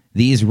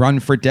 These run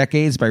for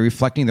decades by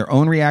reflecting their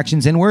own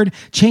reactions inward,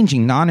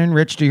 changing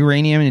non-enriched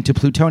uranium into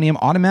plutonium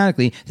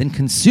automatically, then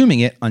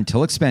consuming it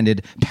until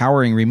expended,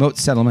 powering remote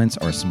settlements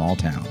or small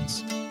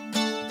towns.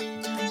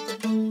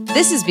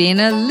 This has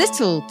been a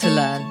Little to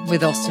Learn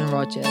with Austin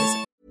Rogers.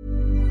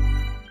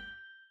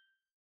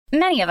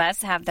 Many of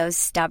us have those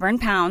stubborn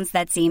pounds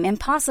that seem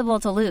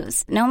impossible to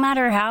lose, no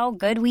matter how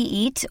good we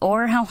eat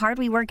or how hard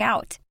we work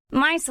out.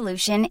 My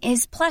solution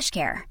is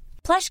PlushCare.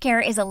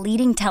 PlushCare is a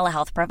leading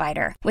telehealth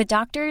provider with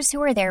doctors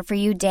who are there for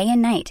you day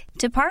and night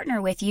to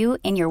partner with you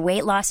in your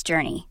weight loss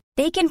journey.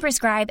 They can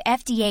prescribe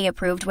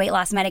FDA-approved weight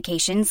loss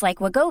medications like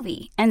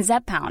Wegovy and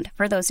Zepbound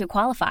for those who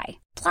qualify.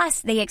 Plus,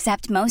 they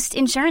accept most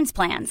insurance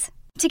plans.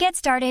 To get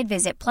started,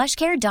 visit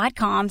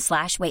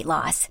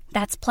plushcare.com/weightloss.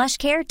 That's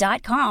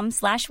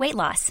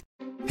plushcare.com/weightloss.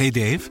 Hey,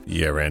 Dave.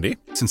 Yeah, Randy.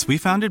 Since we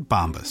founded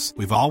Bombas,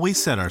 we've always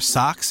said our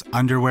socks,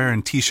 underwear,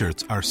 and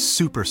T-shirts are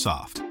super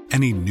soft.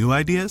 Any new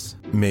ideas?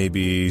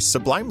 Maybe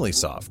sublimely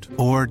soft.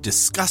 Or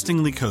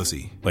disgustingly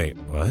cozy. Wait,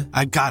 what?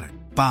 I got it.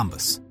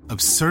 Bombas.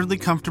 Absurdly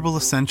comfortable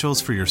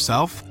essentials for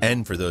yourself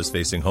and for those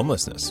facing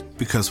homelessness.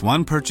 Because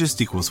one purchased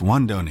equals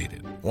one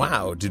donated.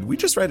 Wow, did we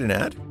just write an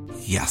ad?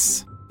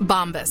 Yes.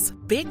 Bombas.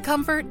 Big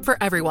comfort for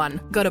everyone.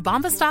 Go to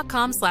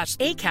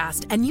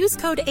bombas.com/ACAST and use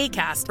code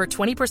ACAST for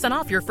 20%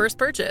 off your first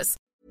purchase.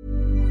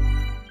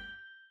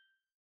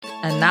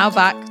 And now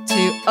back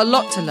to A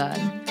Lot to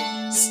Learn.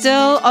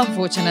 Still,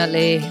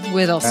 unfortunately,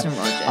 with Austin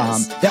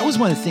Rogers. That was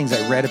one of the things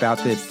I read about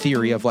the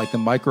theory of like the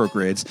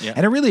microgrids,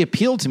 and it really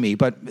appealed to me.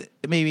 But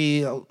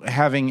maybe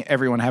having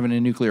everyone having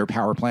a nuclear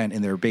power plant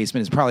in their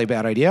basement is probably a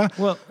bad idea.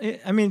 Well,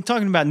 I mean,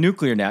 talking about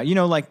nuclear now, you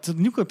know, like the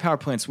nuclear power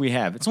plants we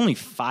have, it's only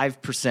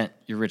 5%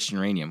 enriched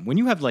uranium. When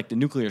you have like the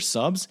nuclear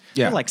subs,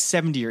 they're like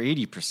 70 or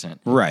 80%.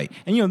 Right.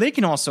 And, you know, they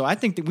can also, I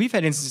think that we've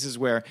had instances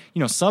where, you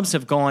know, subs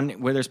have gone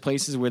where there's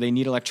places where they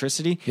need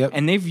electricity,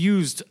 and they've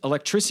used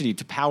electricity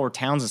to power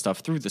towns and stuff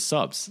through the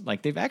subs.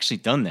 Like they've actually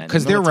done that.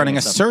 Because they're running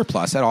a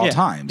surplus at all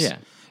times. Yeah.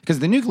 Because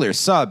the nuclear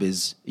sub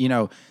is, you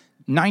know,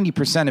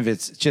 90% of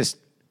it's just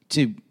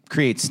to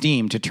create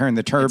steam, to turn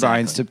the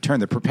turbines, to turn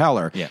the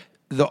propeller. Yeah.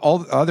 All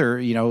the other,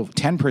 you know,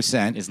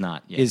 10% is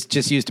not is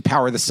just used to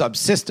power the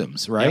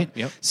subsystems, right?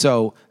 Yep.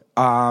 So,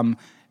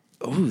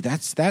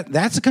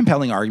 that's a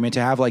compelling argument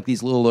to have like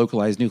these little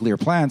localized nuclear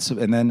plants,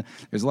 and then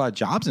there's a lot of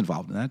jobs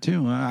involved in that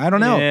too. I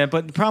don't know. Yeah,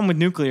 but the problem with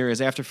nuclear is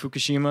after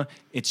Fukushima,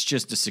 it's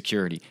just the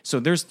security. So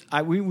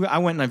I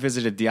went and I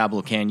visited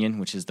Diablo Canyon,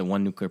 which is the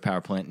one nuclear power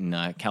plant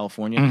in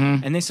California,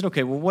 and they said,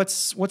 okay, well,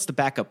 what's the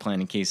backup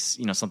plan in case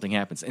something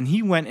happens? And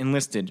he went and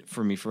listed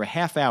for me for a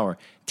half hour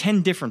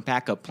 10 different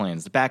backup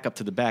plans, the backup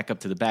to the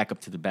backup to the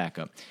backup to the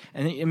backup.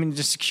 And I mean,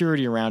 the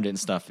security around it and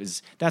stuff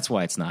that's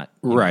why it's not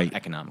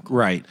economical.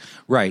 Right.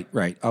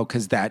 Oh,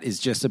 because that is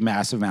just a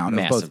massive amount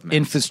of both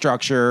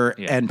infrastructure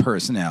and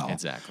personnel.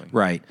 Exactly.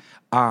 Right.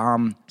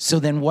 So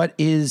then what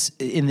is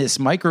in this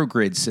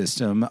microgrid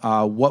system,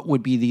 what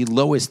would be the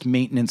lowest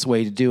maintenance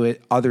way to do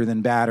it other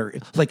than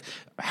battery? Like,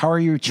 how are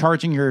you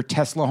charging your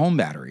Tesla home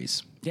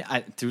batteries? Yeah,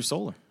 through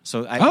solar.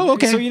 So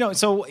okay.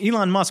 So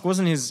Elon Musk,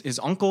 wasn't his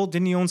uncle?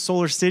 Didn't he own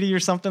Solar City or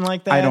something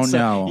like that? I don't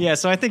know. Yeah,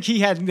 so I think they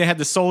had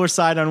the solar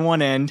side on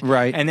one end,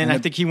 right? And then I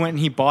think he went and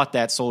he bought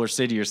that Solar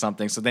City or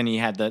something. So then he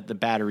had the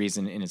batteries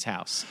in his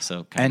house.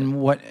 So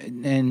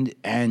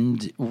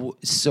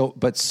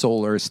but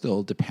solar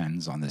still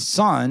depends on the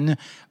sun.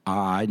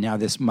 Now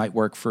this might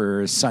work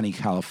for sunny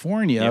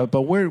California,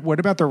 but what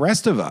about the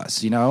rest of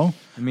us? You know,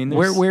 I mean,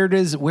 where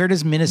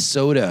does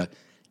Minnesota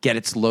get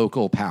its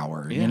local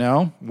power? Yeah. You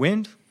know,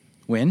 wind.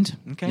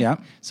 Okay. Yeah.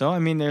 So I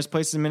mean, there's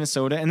places in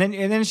Minnesota, and then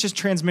it's just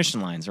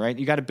transmission lines, right?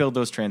 You got to build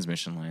those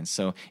transmission lines.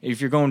 So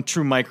if you're going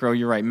true micro,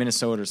 you're right.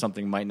 Minnesota or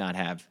something might not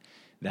have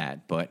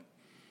that, but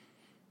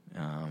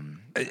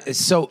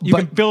you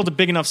can build a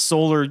big enough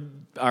storage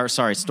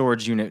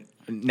unit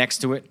next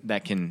to it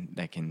that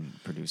can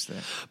produce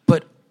that.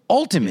 But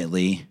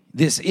ultimately,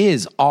 this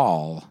is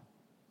all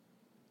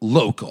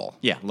local.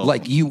 Yeah, local.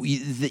 Like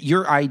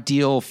your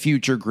ideal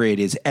future grid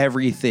is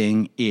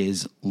everything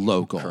is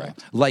local.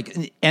 Correct.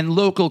 Like, and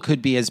local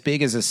could be as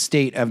big as a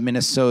state of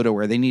Minnesota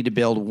where they need to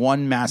build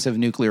one massive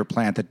nuclear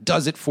plant that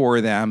does it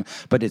for them,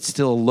 but it's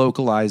still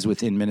localized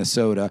within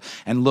Minnesota.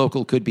 And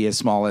local could be as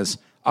small as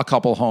a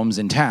couple homes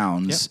in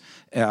towns,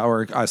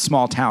 or a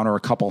small town, or a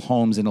couple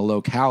homes in a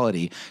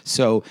locality.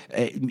 So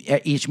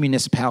each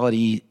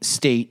municipality,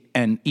 state,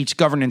 and each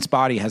governance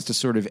body has to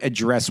sort of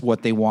address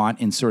what they want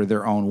in sort of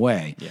their own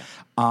way. Yeah.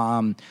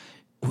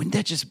 Wouldn't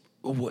that just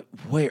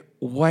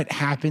what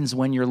happens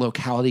when your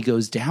locality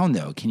goes down,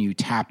 though? Can you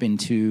tap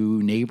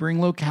into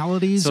neighboring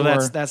localities? So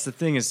that's the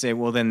thing is say,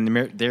 well,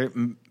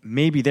 then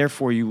maybe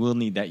therefore you will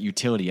need that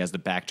utility as the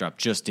backdrop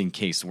just in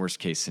case, worst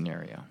case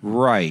scenario.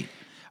 Right.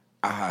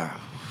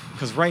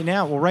 Because right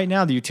now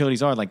the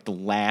utilities are like the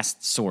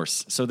last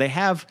source. So they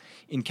have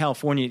in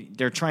California,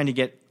 they're trying to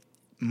get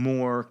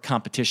more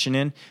competition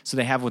in. So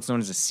they have what's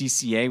known as a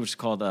CCA, which is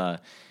called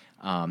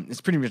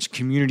it's pretty much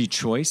community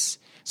choice.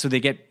 So they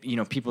get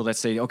people that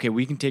say, okay,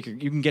 you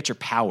can get your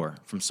power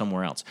from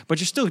somewhere else, but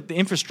the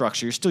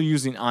infrastructure you're still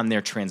using on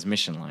their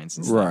transmission lines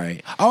and stuff.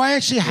 Right. Oh, I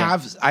actually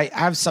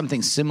have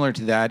something similar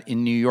to that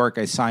in New York.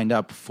 I signed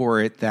up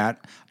for it.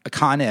 That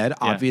Con Ed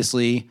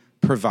obviously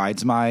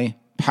provides my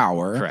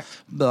power. Correct.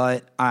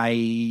 But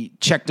I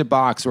checked a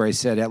box where I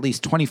said at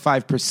least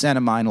 25%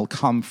 of mine will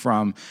come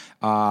from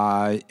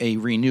a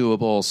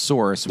renewable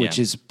source, which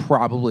is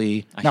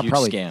probably a huge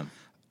scam.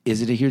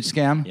 Is it a huge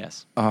scam?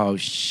 Yes. Oh,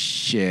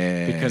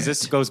 shit. Because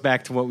this goes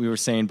back to what we were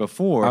saying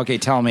before. Okay,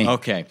 tell me.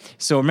 Okay.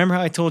 So remember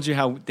how I told you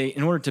how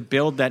in order to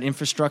build that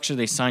infrastructure,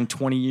 they signed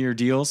 20-year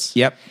deals?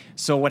 Yep.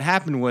 So what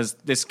happened was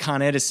this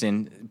Con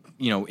Edison,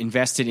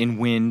 invested in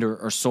wind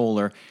or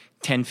solar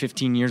 10,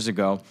 15 years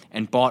ago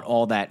and bought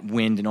all that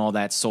wind and all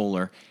that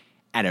solar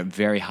at a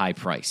very high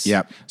price.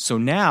 Yep. So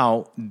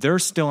now they're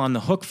still on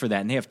the hook for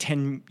that, and they have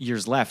 10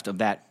 years left of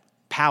that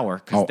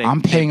power.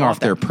 I'm paying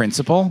off their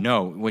principal?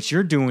 No, what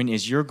you're doing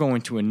is you're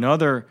going to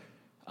another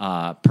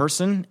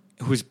person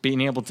who's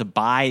being able to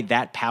buy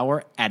that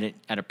power at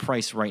a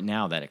price right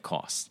now that it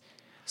costs.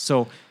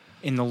 So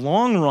in the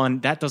long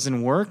run, that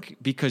doesn't work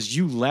because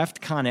you left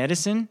Con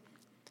Edison,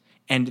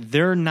 and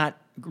they're not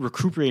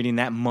recuperating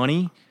that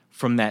money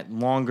from that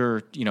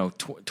longer,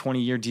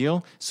 20-year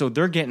deal. So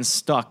they're getting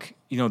stuck.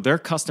 Their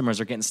customers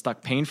are getting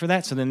stuck paying for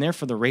that. So then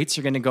therefore the rates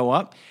are going to go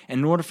up. And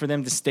in order for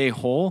them to stay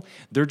whole,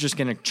 they're just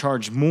going to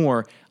charge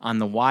more on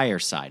the wire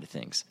side of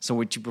things.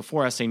 So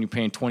before I was saying you're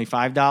paying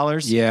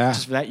 $25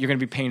 just for that, you're going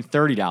to be paying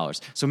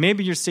 $30. So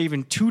maybe you're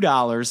saving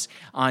 $2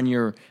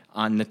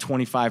 on the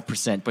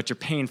 25%, but you're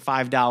paying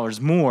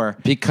 $5 more.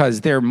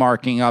 Because they're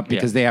marking up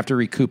because they have to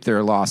recoup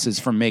their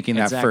losses from making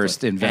that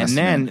first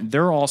investment. And then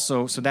they're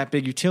also, so that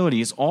big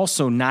utility is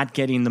also not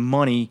getting the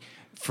money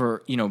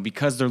for,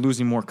 because they're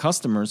losing more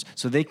customers,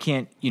 so they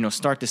can't,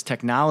 start this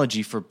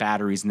technology for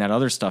batteries and that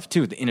other stuff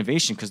too, the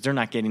innovation, because they're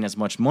not getting as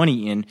much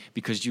money in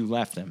because you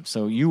left them.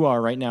 So you are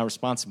right now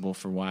responsible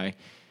for why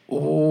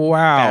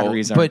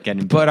batteries aren't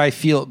getting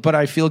built. But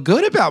I feel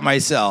good about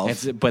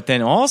myself. But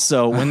then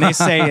also when they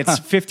say it's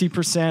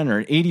 50%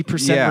 or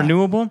 80%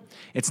 renewable,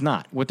 it's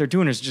not. What they're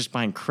doing is just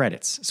buying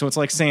credits. So it's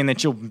like saying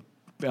that you'll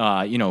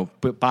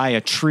buy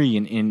a tree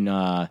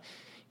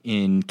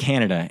in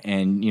Canada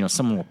and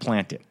someone will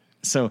plant it.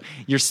 So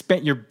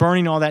you're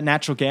burning all that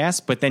natural gas,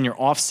 but then you're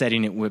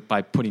offsetting it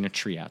by putting a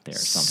tree out there or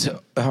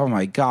something. So, oh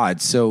my God!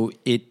 So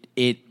it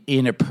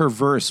in a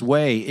perverse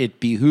way,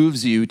 it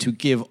behooves you to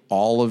give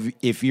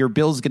if your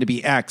bill's going to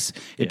be X,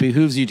 it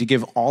behooves you to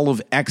give all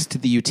of X to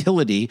the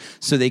utility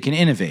so they can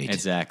innovate.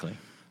 Exactly.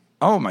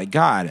 Oh my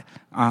God!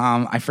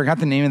 I forgot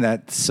the name of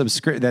that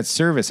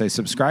service I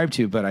subscribe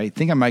to, but I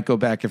think I might go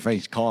back if I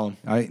call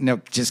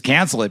them. Just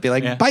cancel it. Be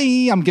like,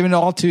 bye. I'm giving it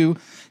all to.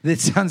 That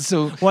sounds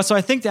so. Well, so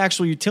I think the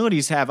actual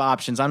utilities have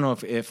options. I don't know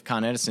if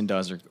Con Edison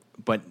does,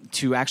 but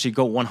to actually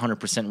go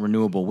 100%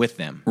 renewable with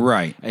them,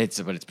 Right. but it's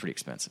pretty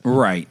expensive.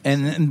 Right.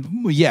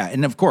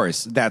 And of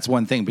course, that's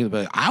one thing. People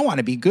are like, I want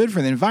to be good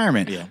for the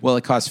environment. Yeah. Well,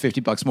 it costs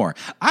 $50 more.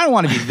 I don't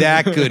want to be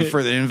that good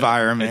for the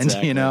environment,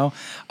 Exactly. you know?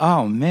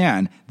 Oh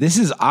man, this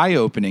is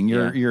eye-opening.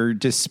 You're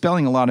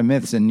dispelling a lot of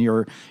myths, and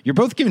you're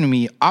both giving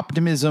me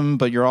optimism,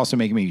 but you're also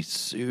making me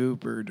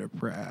super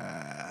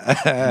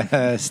depressed.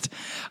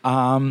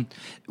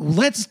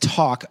 Let's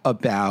talk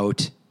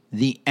about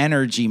the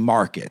energy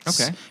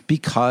markets. Okay.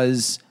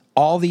 Because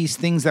all these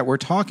things that we're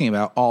talking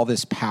about, all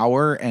this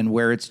power and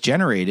where it's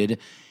generated,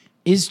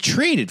 is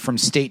traded from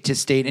state to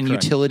state and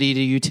Correct. utility to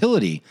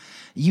utility.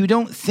 You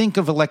don't think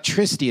of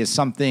electricity as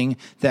something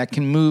that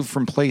can move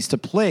from place to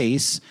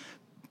place,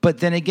 but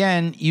then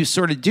again, you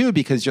sort of do,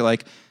 because you're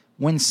like,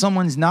 when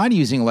someone's not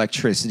using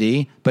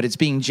electricity, but it's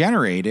being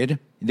generated,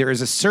 there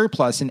is a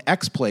surplus in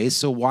X place,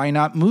 so why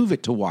not move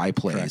it to Y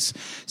place?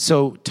 Correct.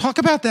 So talk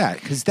about that,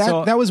 because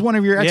that was one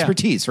of your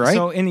expertise, right?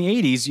 So in the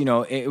 80s,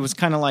 it was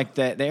kind of like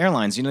the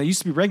airlines, they used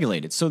to be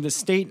regulated. So the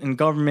state and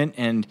government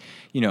and,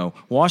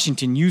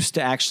 Washington used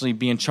to actually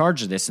be in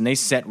charge of this, and they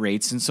set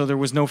rates, and so there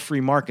was no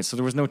free market. So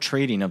there was no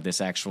trading of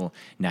this actual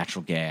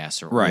natural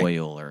gas or Right.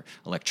 oil or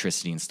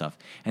electricity and stuff.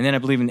 And then I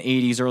believe in the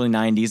 80s, early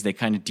 90s, they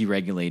kind of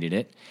deregulated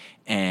it.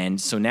 And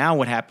so now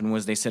what happened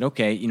was they said,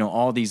 okay,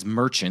 all these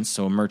merchants,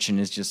 so a merchant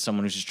is just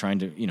someone who's just trying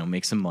to,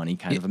 make some money,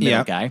 kind of a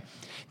middle guy.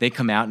 They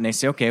come out and they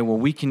say, okay, well,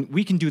 we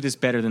can do this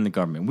better than the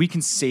government. We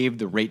can save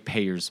the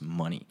ratepayers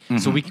money. Mm-hmm.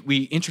 So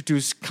we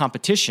introduce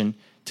competition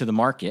to the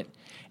market,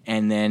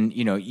 and then,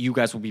 you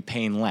guys will be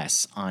paying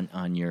less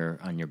in your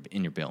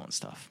bill and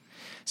stuff.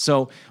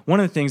 So one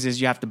of the things is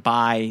you have to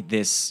buy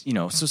this,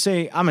 so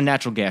say I'm a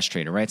natural gas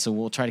trader, right? So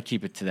we'll try to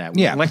keep it to that.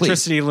 Yeah,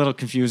 electricity, please. A little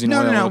confusing.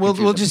 No.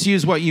 We'll just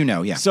use what you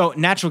know, yeah. So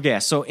natural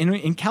gas. So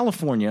in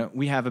California,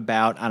 we have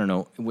about,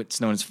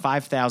 what's known as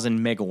 5,000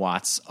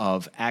 megawatts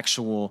of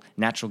actual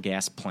natural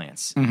gas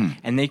plants. Mm-hmm.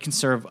 And they can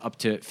serve up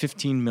to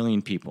 15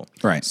 million people.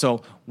 Right.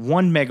 So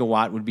 1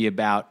 megawatt would be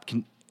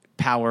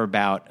power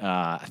about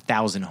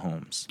 1,000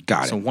 homes.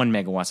 Got it. So 1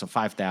 megawatt, so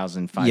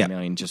 5,000, 5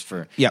 million just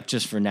for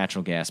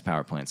natural gas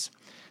power plants.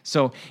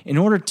 So in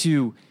order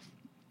to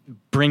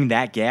bring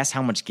that gas,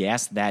 how much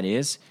gas that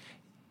is,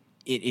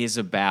 it is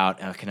about,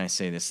 how can I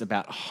say this,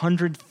 about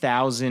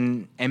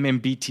 100,000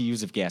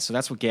 MMBTUs of gas. So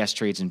that's what gas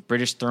trades in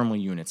British thermal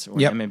units, or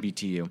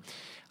MMBTU.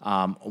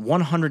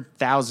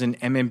 100,000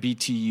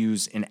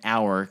 MMBTUs an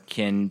hour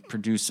can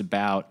produce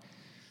about,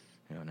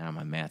 now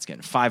my math's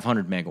getting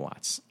 500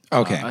 megawatts.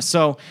 Okay.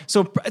 So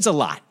it's a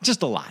lot,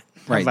 just a lot.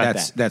 Right,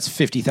 that's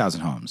 50,000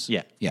 homes.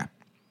 Yeah. Yeah.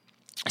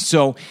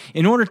 So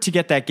in order to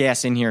get that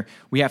gas in here,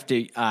 we have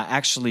to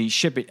actually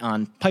ship it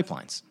on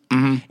pipelines.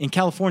 Mm-hmm. In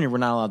California, we're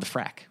not allowed to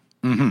frack.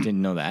 Mm-hmm.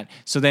 Didn't know that.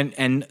 So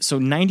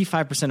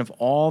 95% of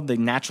all the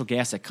natural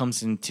gas that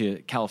comes into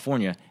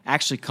California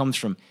actually comes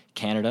from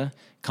Canada,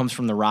 comes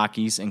from the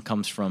Rockies, and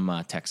comes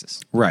from Texas.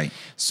 Right.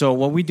 So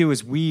what we do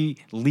is we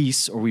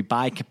lease or we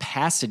buy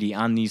capacity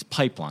on these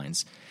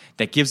pipelines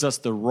that gives us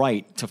the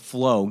right to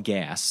flow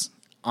gas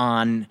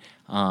on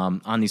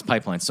these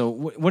pipelines. So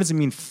what does it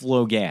mean,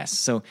 flow gas?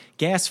 So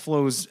gas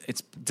flows,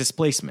 it's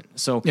displacement.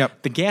 So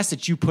the gas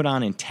that you put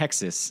on in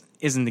Texas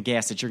isn't the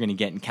gas that you're going to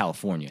get in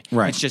California.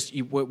 Right. It's just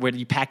where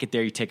you pack it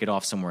there, you take it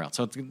off somewhere else.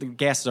 So the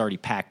gas is already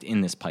packed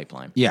in this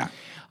pipeline. Yeah.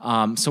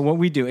 So what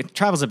we do, it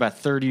travels about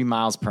 30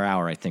 miles per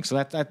hour, I think.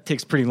 So that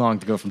takes pretty long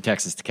to go from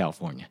Texas to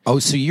California. Oh,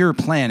 so you're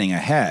planning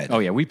ahead. Oh,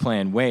 yeah, we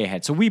plan way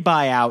ahead. So we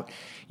buy out,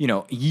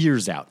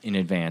 years out in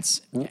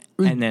advance,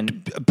 and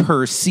then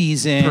per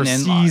season,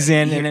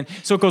 and then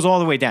so it goes all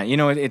the way down.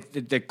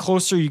 The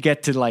closer you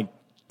get to like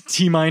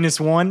T-1,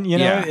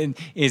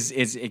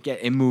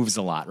 it moves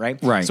a lot, right?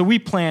 Right. So we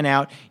plan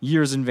out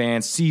years in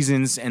advance,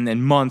 seasons, and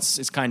then months.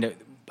 It's kind of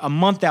a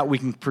month out. We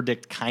can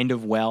predict kind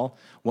of well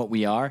what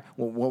we're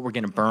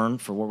going to burn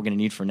for what we're going to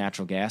need for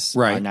natural gas,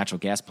 right? Natural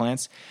gas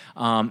plants,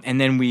 and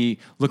then we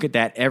look at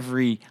that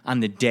on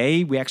the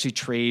day. We actually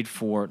trade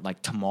for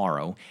like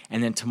tomorrow,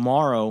 and then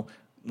tomorrow,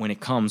 when it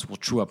comes, we'll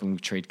true up and we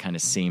trade kind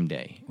of same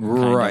day,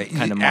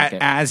 kind of market.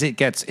 As it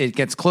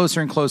gets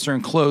closer and closer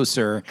and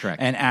closer.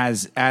 Correct. And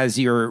as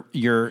you're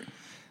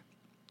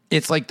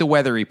it's like the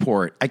weather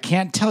report. I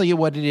can't tell you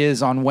what it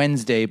is on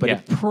Wednesday, but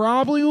it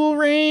probably will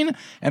rain.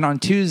 And on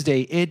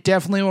Tuesday, it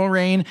definitely will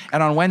rain.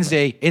 And on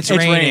Wednesday, it's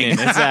raining.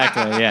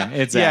 Exactly. Yeah.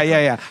 Exactly.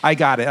 Yeah. I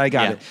got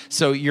it.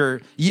 So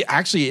you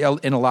actually,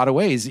 in a lot of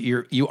ways,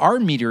 you are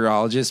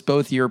meteorologists.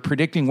 Both you're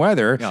predicting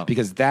weather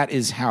because that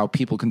is how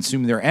people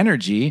consume their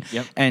energy.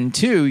 Yep. And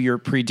two, you're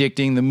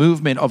predicting the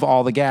movement of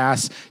all the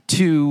gas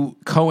to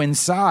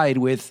coincide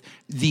with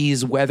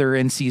these weather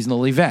and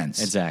seasonal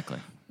events. Exactly.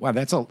 Wow,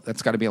 that's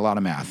got to be a lot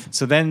of math.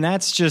 So then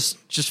that's just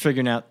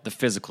figuring out the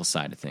physical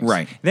side of things.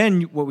 Right.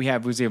 Then what we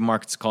have is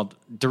markets called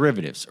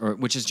derivatives,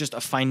 which is just a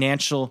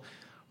financial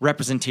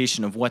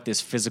representation of what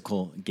this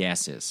physical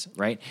gas is,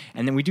 right?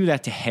 And then we do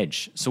that to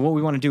hedge. So what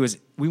we want to do is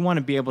we want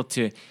to be able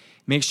to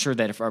make sure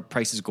that if our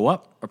prices go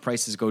up or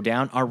prices go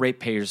down, our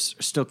ratepayers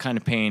are still kind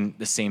of paying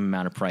the same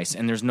amount of price,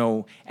 and there's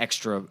no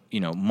extra,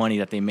 money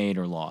that they made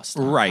or lost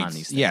on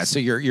these things. Yeah, so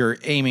you're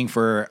aiming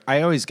for.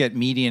 I always get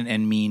median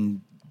and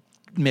mean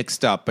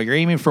mixed up, but you're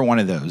aiming for one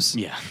of those.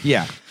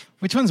 Yeah.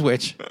 Which one's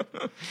which?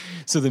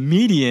 So the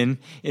median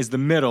is the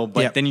middle,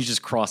 but then you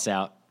just cross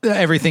out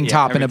everything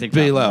top and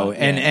below, yeah.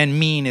 and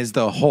mean is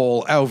the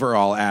whole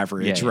overall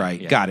average,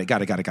 right? Yeah. Got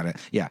it.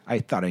 Yeah, I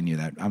thought I knew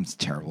that. I'm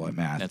terrible at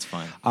math. That's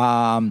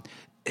fine.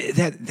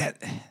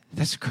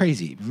 That's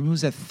crazy. It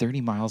moves at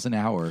 30 miles an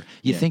hour.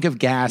 You think of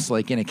gas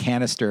like in a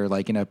canister,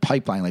 like in a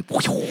pipeline, like.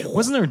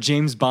 Wasn't there a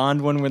James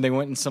Bond one where they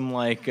went in some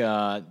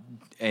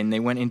and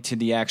they went into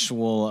the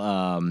actual.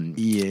 I think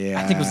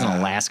it was in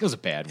Alaska. It was a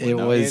bad one. It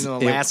was in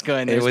Alaska,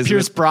 and it was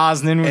Pierce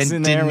Brosnan was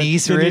in there,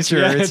 Denise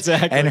Richards,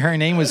 exactly. and her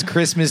name was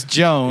Christmas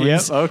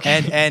Jones. Yep.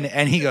 Okay.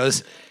 And he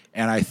goes.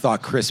 And I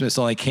thought Christmas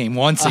only came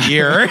once a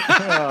year. Oh,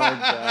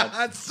 God.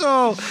 That's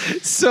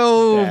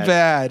so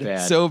bad.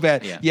 So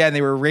bad. Yeah, and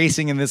they were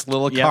racing in this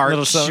little cart.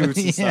 Little chutes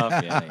and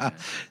stuff. Yeah.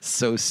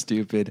 So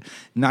stupid.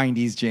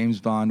 90s James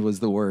Bond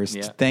was the worst.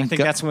 Yeah. I think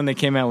that's when they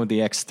came out with the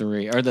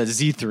X3, or the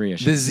Z3, I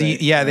should say.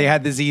 They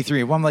had the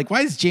Z3. Well, I'm like,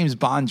 why is James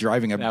Bond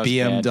driving a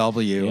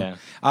BMW?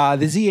 Yeah.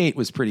 The Z8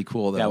 was pretty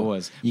cool, though. That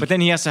was. But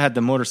then he also had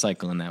the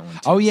motorcycle in that one,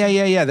 too. Oh,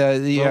 yeah.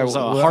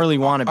 The Harley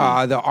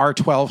wannabe. The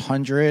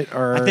R1200,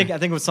 or... I think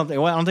it was something.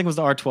 Well, I don't think it was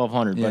the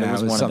R1200, but it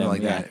was one something of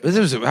them. like that.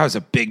 That was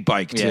a big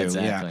bike too. Yeah,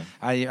 exactly.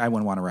 I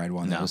wouldn't want to ride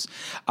one of those.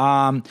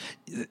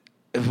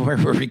 Where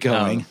were we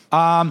going?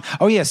 So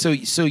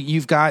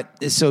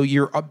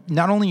you're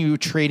not only are you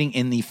trading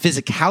in the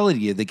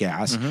physicality of the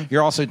gas,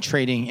 you're also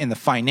trading in the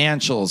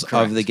financials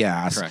of the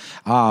gas. Correct.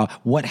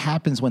 What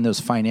happens when those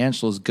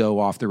financials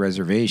go off the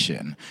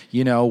reservation?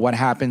 What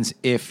happens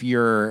if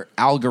your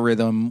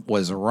algorithm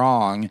was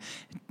wrong?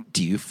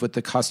 Do you foot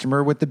the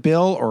customer with the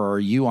bill, or are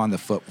you on the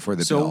foot for the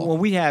bill? So what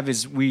we have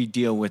is we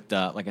deal with,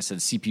 like I said,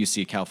 the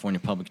CPUC, California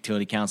Public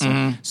Utility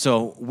Council.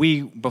 So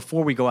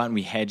before we go out and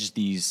we hedge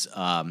these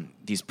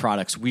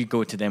products, we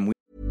go to them.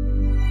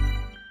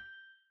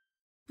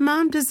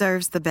 Mom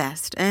deserves the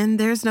best, and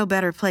there's no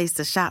better place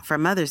to shop for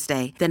Mother's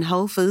Day than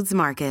Whole Foods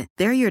Market.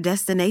 They're your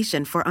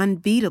destination for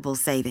unbeatable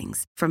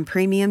savings, from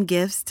premium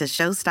gifts to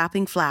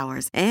show-stopping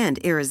flowers and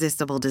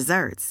irresistible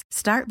desserts.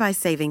 Start by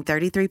saving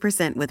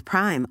 33% with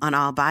Prime on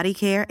all body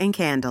care and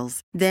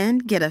candles. Then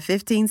get a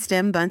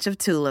 15-stem bunch of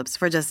tulips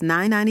for just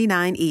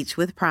 $9.99 each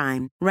with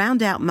Prime.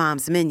 Round out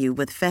Mom's menu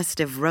with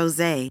festive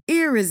rosé,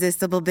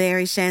 irresistible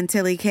berry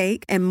chantilly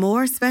cake, and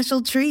more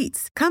special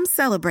treats. Come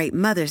celebrate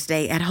Mother's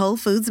Day at Whole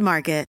Foods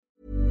Market.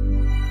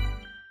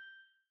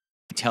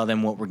 We tell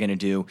them what we're going to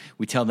do.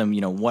 We tell them,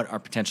 what our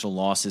potential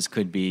losses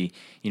could be,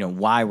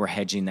 why we're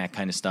hedging, that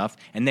kind of stuff.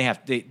 And they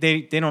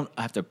don't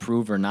have to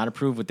approve or not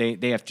approve, but they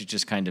have to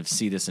just kind of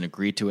see this and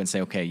agree to it and say,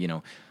 okay,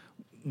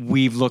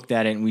 we've looked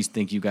at it and we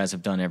think you guys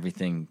have done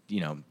everything,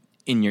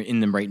 in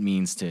the right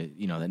means to,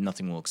 that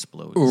nothing will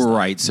explode.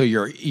 Right. So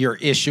you're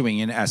issuing,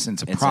 in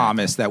essence, a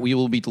promise that we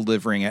will be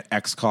delivering at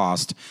X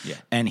cost. Yeah.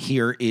 And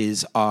here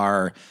is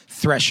our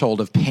threshold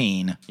of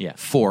pain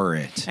for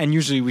it. And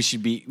usually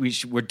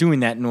we're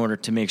doing that in order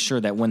to make sure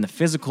that when the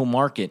physical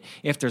market,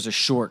 if there's a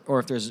short or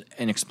if there's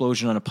an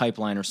explosion on a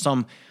pipeline or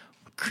some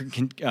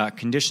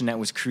condition that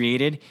was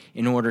created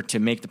in order to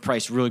make the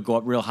price really go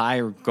up real high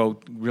or go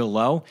real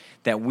low,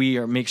 that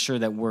make sure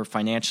that we're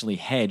financially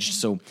hedged.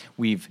 So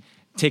we've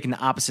taken the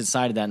opposite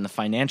side of that in the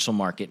financial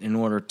market in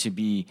order to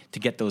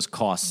get those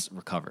costs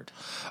recovered.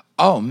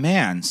 Oh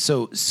man,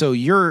 so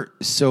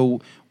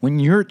when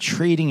you're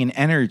trading in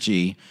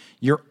energy,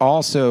 you're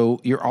also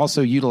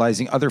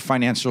utilizing other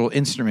financial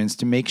instruments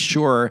to make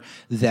sure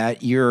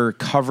that you're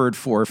covered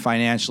for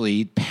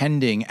financially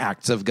pending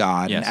acts of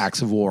God and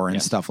acts of war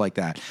and stuff like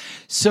that.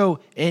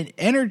 So an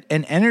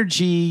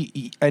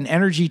energy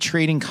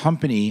trading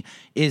company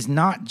is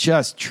not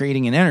just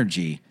trading in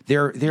energy.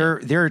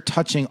 They're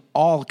touching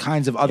all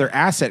kinds of other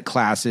asset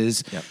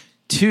classes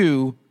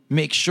to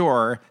make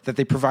sure that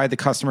they provide the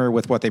customer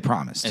with what they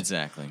promised.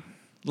 Exactly.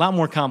 A lot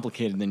more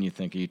complicated than you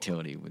think a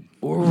utility would.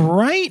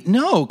 Right?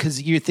 No,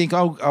 because you think,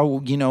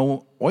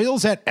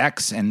 oil's at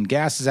X and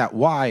gas is at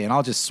Y, and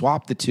I'll just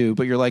swap the two.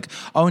 But you're like,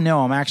 oh,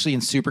 no, I'm actually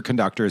in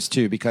superconductors,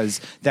 too,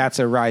 because that's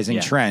a rising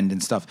trend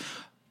and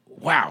stuff.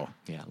 Wow.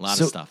 Yeah, a lot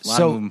of stuff. A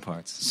lot of moving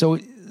parts. So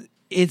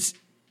it's...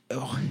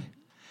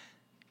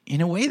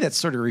 in a way, that's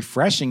sort of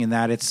refreshing in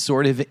that it's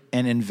sort of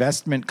an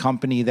investment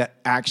company that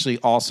actually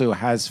also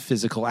has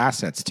physical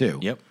assets, too.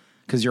 Yep.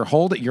 Because you're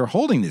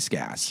holding this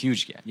gas.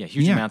 Huge gas. Yeah,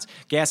 huge amounts.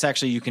 Gas,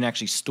 actually, you can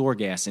actually store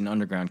gas in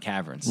underground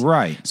caverns.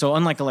 Right. So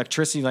unlike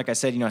electricity, like I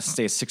said, it has to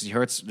stay at 60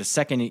 hertz. The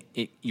second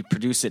you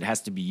produce it, it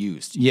has to be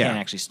used. You can't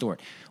actually store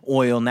it.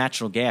 Oil,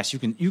 natural gas, you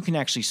can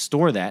actually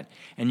store that,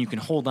 and you can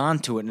hold on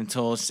to it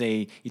until,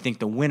 say, you think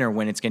the winter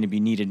when it's going to be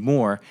needed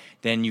more,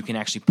 then you can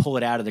actually pull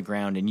it out of the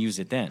ground and use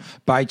it then.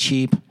 Buy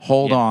cheap,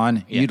 hold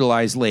on,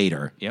 utilize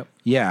later. Yep.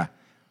 Yeah.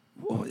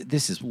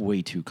 This is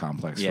way too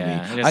complex for me.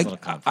 Yeah, it is a little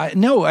complex.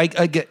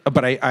 I get,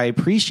 but I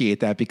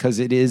appreciate that because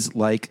it is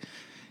like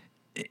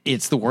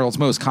it's the world's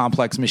most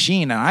complex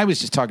machine. And I was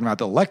just talking about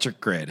the electric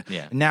grid.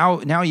 Yeah.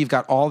 Now you've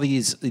got all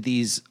these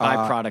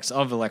byproducts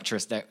of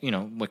electricity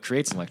that, what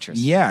creates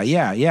electricity.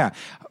 Yeah.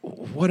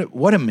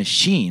 What a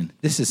machine.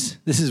 This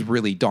is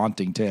really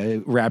daunting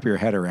to wrap your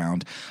head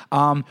around.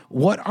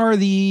 What are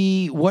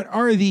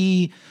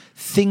the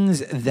things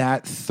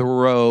that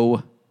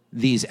throw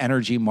these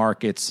energy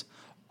markets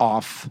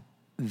off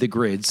the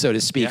grid, so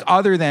to speak,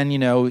 other than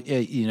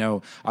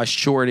a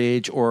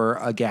shortage or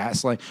a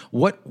gas line?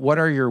 What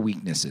are your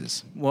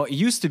weaknesses? Well, it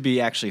used to be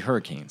actually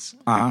hurricanes,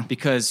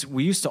 because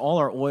all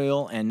our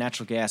oil and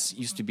natural gas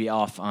used to be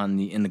off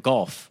in the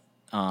Gulf.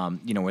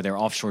 Where they're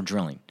offshore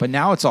drilling. But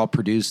now it's all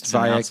produced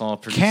via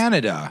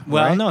Canada.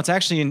 Well, right? no, it's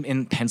actually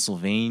in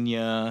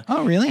Pennsylvania.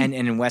 Oh, really? And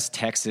in West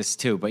Texas,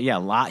 too. But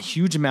yeah,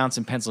 huge amounts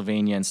in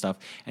Pennsylvania and stuff.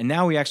 And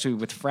now we actually,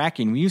 with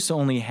fracking, we used to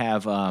only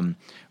have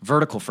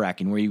vertical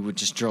fracking where you would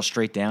just drill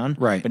straight down.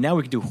 Right. But now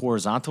we can do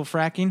horizontal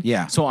fracking.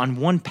 Yeah. So on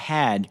one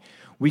pad,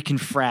 we can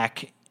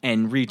frack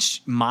and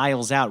reach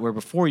miles out, where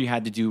before you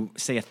had to do,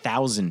 say,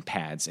 1,000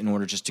 pads in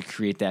order just to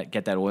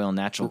get that oil and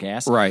natural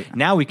gas. Right.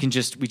 Now we can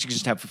just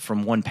have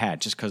from one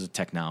pad just because of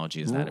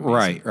technology is that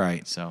amazing.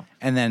 Right. So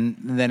and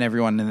then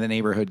everyone in the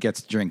neighborhood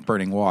gets to drink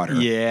burning water.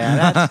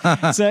 Yeah.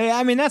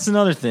 That's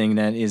another thing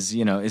that is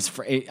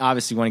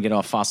obviously want to get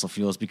off fossil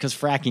fuels, because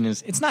fracking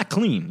it's not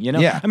clean.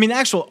 Yeah. I mean, the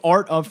actual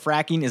art of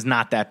fracking is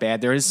not that bad.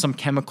 There is some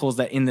chemicals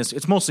that in this,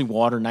 it's mostly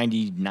water,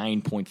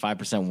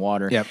 99.5%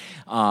 water. Yep.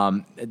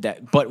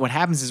 But what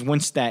happens is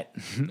once that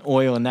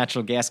oil and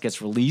natural gas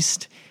gets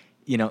released,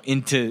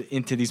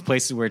 into these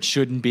places where it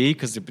shouldn't be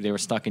because they were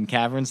stuck in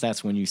caverns,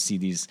 that's when you see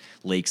these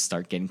lakes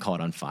start getting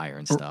caught on fire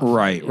and stuff.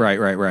 Right.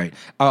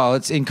 Oh,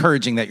 it's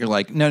encouraging that you're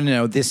like,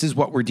 no, this is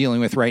what we're dealing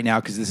with right now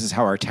because this is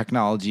how our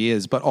technology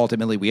is, but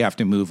ultimately we have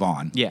to move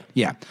on.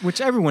 Yeah. Which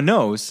everyone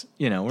knows,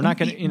 we're not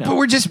going to, But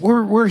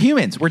we're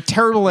humans. We're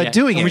terrible at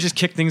doing it. We just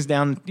kick things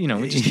down,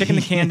 we're just kicking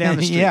the can down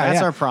the street.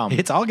 That's our problem.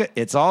 It's all good.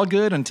 It's all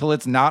good until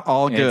it's not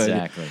all good.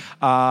 Exactly.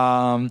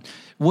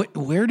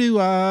 Where do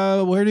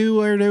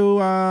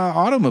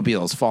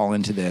automobiles fall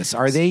into this?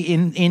 Are they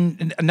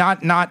in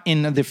not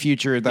in the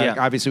future? That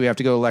obviously we have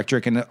to go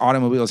electric, and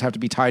automobiles have to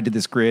be tied to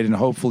this grid, and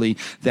hopefully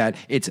that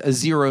it's a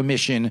zero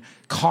emission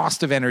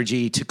cost of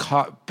energy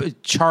to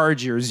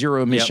charge your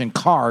zero emission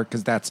car,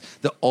 because that's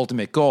the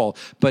ultimate goal.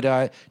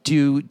 But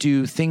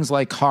do things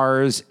like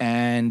cars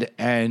and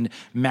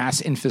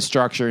mass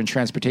infrastructure and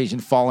transportation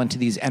fall into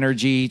these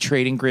energy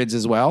trading grids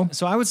as well?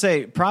 So I would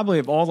say probably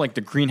of all like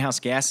the greenhouse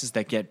gases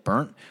that get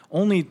burnt,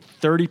 only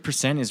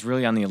 30% is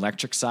really on the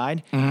electric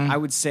side. I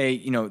would say,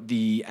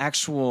 the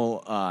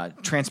actual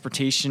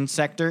transportation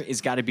sector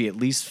has got to be at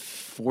least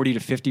 40 to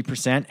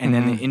 50%, and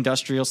then the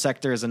industrial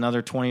sector is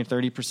another 20 to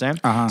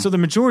 30%. So the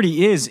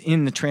majority is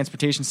in the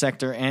transportation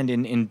sector and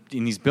in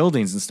these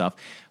buildings and stuff.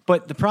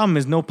 But the problem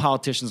is no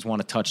politicians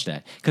want to touch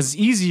that, because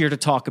it's easier to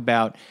talk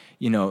about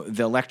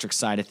the electric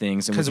side of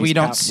things, because we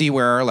don't see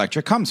where our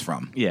electric comes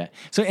from. Yeah.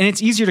 So, and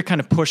it's easier to kind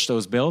of push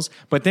those bills.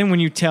 But then when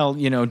you tell,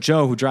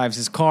 Joe who drives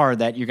his car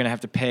that you're going to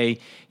have to pay,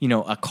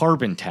 a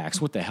carbon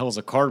tax. What the hell is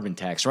a carbon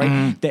tax,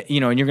 right? That,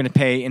 and you're going to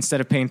pay,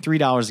 instead of paying $3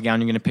 a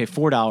gallon, you're going to pay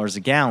 $4 a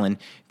gallon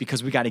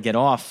because we got to get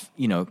off,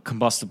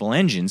 combustible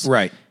engines.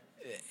 Right.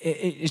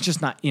 It's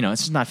just not,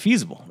 it's just not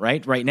feasible,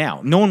 right? Right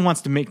now. No one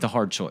wants to make the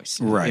hard choice.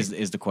 Right.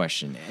 Is the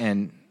question.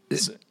 And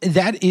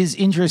that is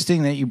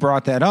interesting that you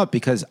brought that up,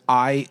 because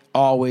I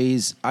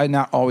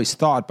not always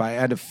thought, but I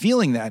had a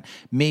feeling that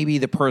maybe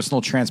the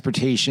personal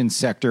transportation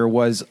sector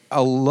was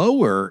a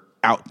lower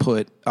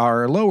output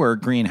or a lower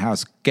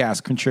greenhouse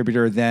gas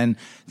contributor than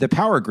the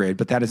power grid,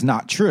 but that is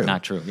not true.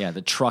 Not true. Yeah,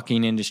 the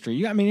trucking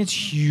industry.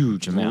 It's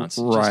huge amounts.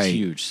 Right. Just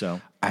huge. So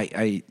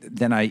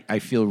I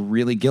feel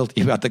really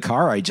guilty about the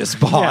car I just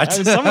bought.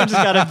 Someone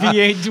just got a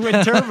V8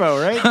 twin turbo,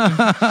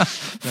 right?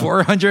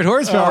 400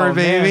 horsepower,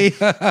 baby.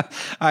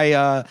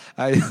 All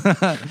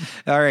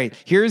right.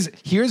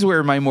 Here's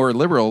where my more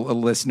liberal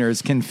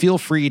listeners can feel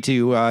free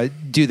to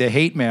do the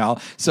hate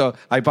mail. So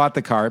I bought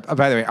the car.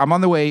 By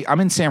the way, I'm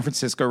in San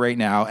Francisco right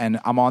now, and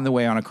I'm on the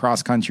way on a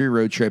cross country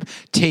road trip,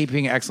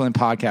 taping excellent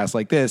podcasts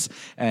like this.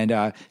 And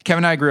Kevin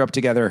and I grew up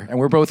together, and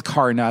we're both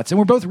car nuts, and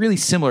we're both really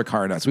similar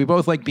car nuts. We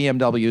both like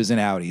BMWs and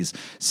Audis.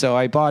 So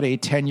I bought a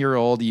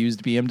 10-year-old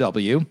used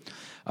BMW,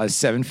 a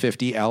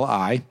 750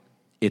 Li.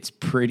 It's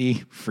pretty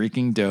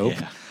freaking dope.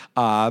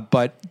 Yeah.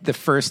 But the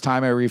first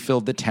time I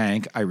refilled the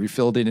tank, I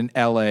refilled it in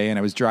LA, and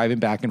I was driving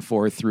back and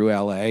forth through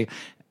LA,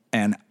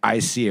 and I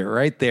see it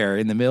right there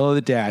in the middle of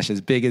the dash, as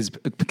big as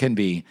it can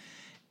be,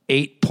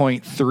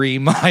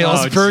 8.3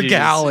 miles per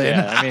gallon.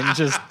 Yeah, an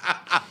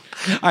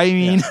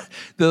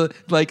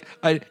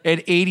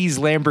 80s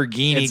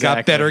Lamborghini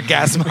got better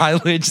gas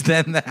mileage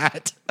than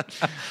that.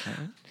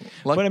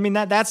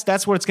 But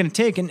that's what it's going to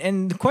take.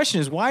 And the question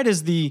is, why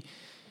does the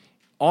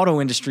auto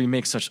industry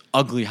make such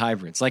ugly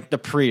hybrids like the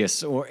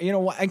Prius? Or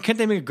can't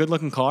they make a good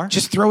looking car?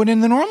 Just throw it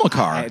in the normal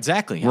car.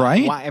 Exactly.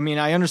 Right. Why,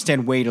 I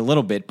understand weight a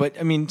little bit, but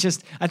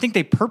I think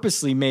they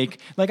purposely make,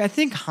 I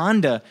think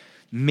Honda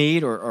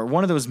made or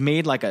one of those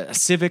made like a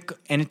Civic,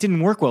 and it didn't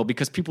work well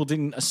because people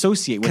didn't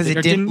associate with it. Because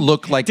it didn't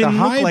look like the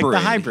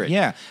hybrid.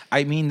 Yeah.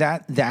 I mean,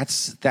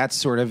 that's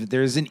sort of,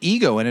 there's an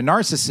ego and a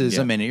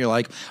narcissism in it. You're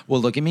like,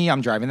 well, look at me,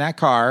 I'm driving that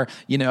car,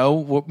 you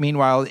know.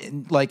 Meanwhile,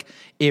 like,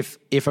 if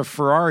a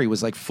Ferrari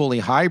was like fully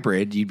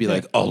hybrid, you'd be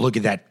like, oh, look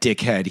at that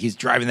dickhead, he's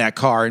driving that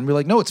car, and be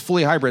like, no, it's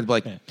fully hybrid.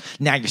 Like,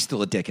 now you're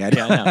still a dickhead.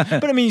 Yeah, I know.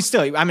 But I mean,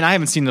 I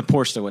haven't seen the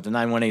Porsche with the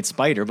 918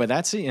 Spider, but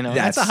that's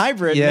that's a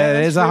hybrid. Yeah,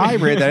 it is a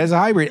hybrid. That is a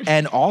hybrid.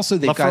 And also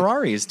they've got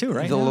Ferrari is too,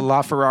 right? The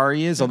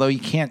LaFerrari is, although you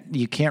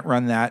can't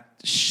run that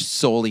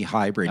solely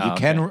hybrid.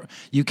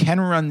 You can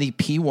run the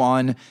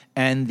P1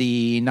 and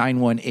the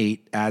 918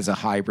 as a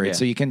hybrid,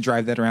 so you can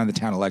drive that around the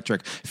town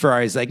electric.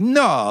 Ferrari's like,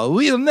 no,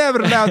 we'll never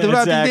allow the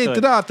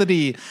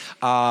exactly.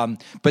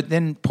 But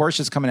then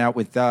Porsche's coming out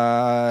with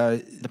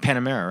the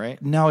Panamera,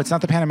 right? No, it's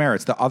not the Panamera.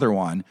 It's the other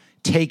one,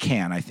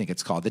 Taycan, I think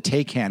it's called. The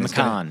Taycan.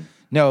 Macan.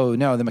 No,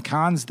 the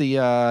Macan's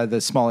the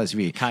small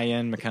SUV.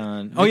 Cayenne,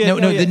 Macan.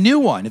 The new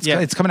one.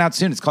 It's coming out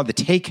soon. It's called the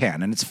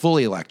Taycan, and it's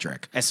fully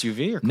electric.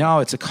 SUV or car? No,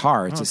 it's a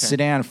car. It's a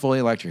sedan, fully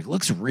electric. It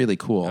looks really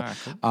cool. Right,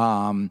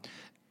 cool.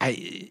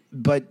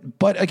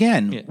 But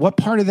again, what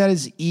part of that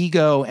is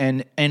ego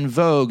and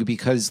vogue?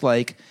 Because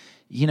like,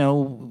 you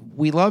know,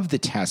 we love the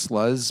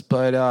Teslas,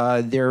 but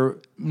they're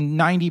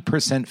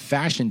 90%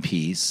 fashion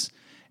piece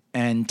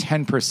and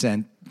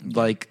 10%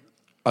 like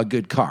a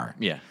good car.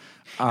 Yeah.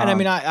 And I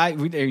mean,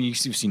 you've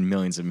seen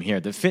millions of them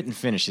here. The fit and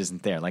finish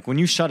isn't there. Like when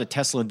you shut a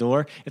Tesla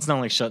door, it's not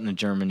like shutting a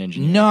German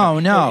engine. No.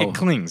 It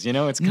clings. You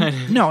know, it's kind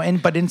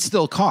of but it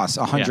still costs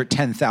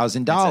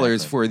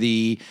 $110,000 for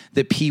the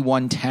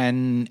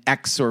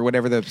P110X or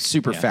whatever the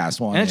super fast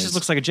one. And it just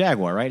looks like a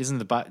Jaguar, right? Isn't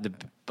the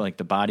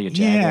body of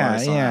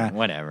Jaguar? Yeah.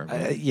 Whatever.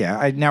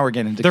 Now we're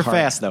getting into they're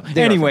fast though.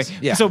 Anyway,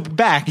 so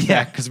back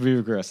because we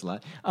regress a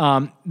lot.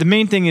 The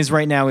main thing is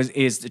right now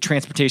is the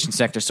transportation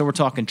sector. So we're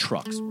talking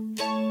trucks.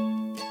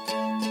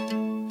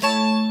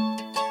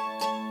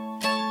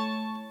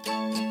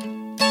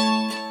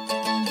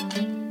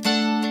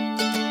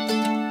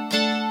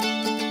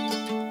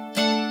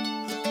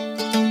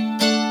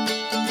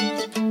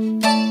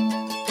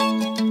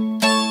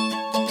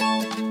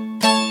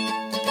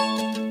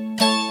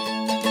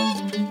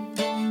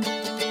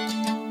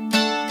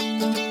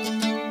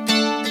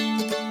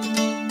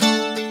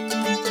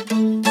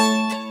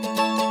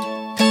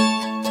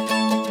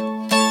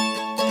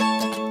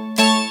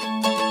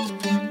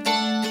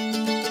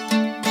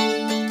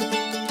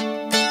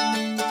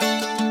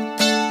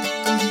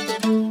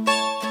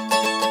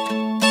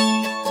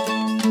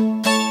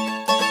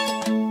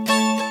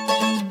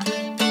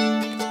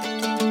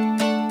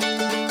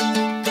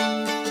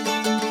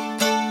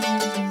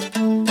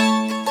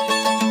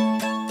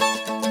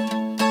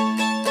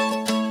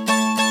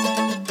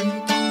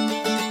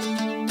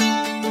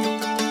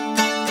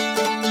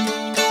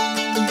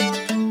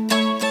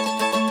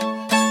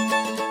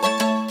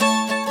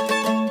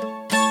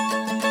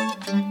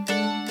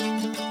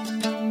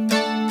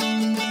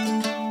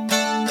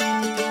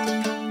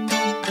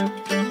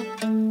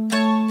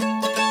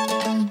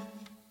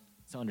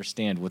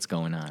 Understand what's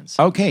going on.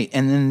 So. Okay,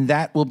 and then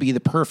that will be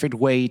the perfect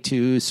way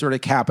to sort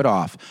of cap it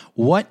off.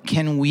 What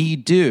can we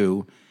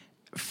do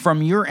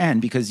from your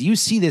end? Because you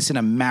see this in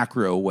a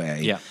macro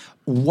way. Yeah.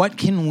 What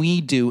can we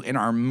do in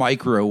our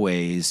micro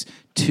ways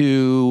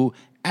to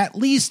at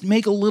least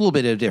make a little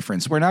bit of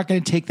difference? We're not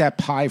going to take that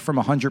pie from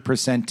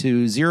 100%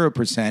 to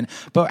 0%,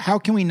 but how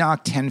can we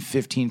knock 10,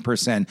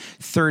 15%,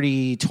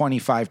 30,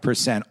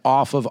 25%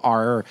 off of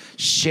our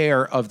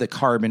share of the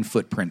carbon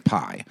footprint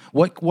pie?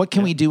 What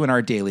can we do in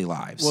our daily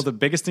lives? Well, the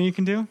biggest thing you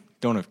can do,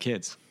 don't have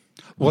kids.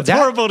 Well, it's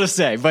horrible to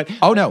say, but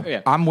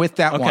I'm with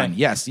that one.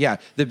 Yes, yeah.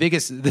 The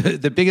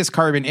biggest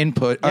carbon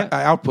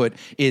output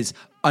is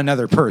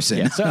another person.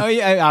 Yeah. So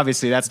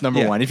obviously that's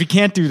number one. If you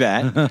can't do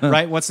that,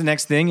 right? What's the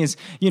next thing is,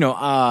 the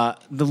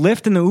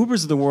Lyft and the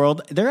Ubers of the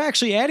world, they're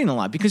actually adding a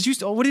lot because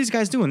what are these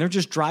guys doing? They're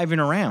just driving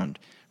around,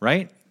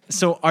 right?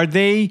 So are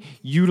they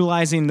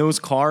utilizing those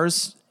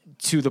cars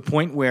to the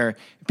point where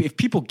if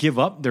people give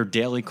up their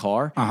daily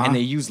car and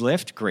they use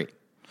Lyft, great.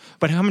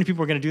 But how many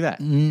people are going to do that?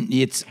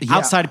 It's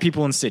outside of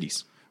people in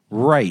cities.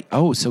 Right.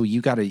 Oh, so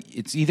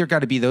it's either got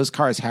to be those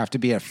cars have to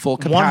be at full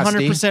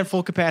capacity. 100%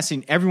 full capacity,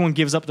 and everyone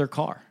gives up their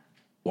car.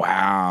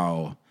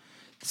 Wow.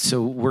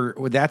 So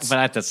that's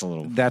a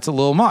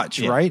little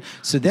much, right?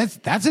 So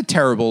that's a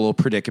terrible little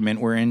predicament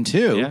we're in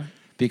too,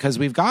 because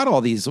we've got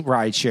all these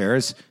ride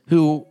shares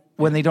who,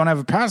 when they don't have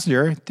a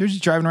passenger, they're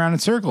just driving around in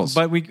circles.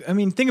 But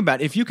think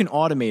about it. If you can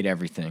automate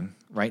everything,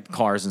 right?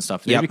 Cars and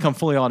stuff, they become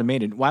fully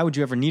automated. Why would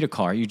you ever need a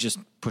car? You just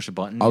push a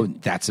button. Oh,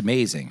 that's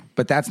amazing.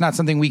 But that's not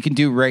something we can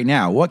do right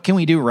now. What can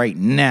we do right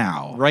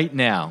now? Right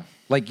now.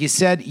 Like you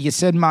said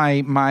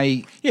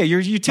my your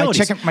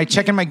utilities.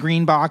 checking my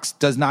green box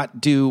does not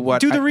do what.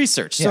 Do the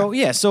research.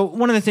 Yeah. So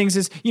one of the things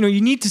is you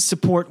need to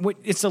support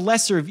it's the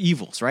lesser of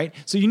evils, right?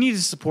 So you need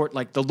to support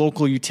like the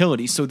local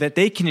utilities so that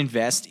they can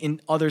invest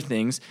in other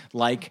things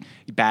like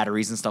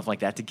batteries and stuff like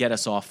that to get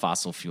us off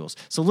fossil fuels.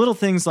 So little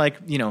things like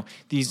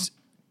these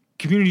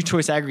community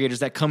choice aggregators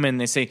that come in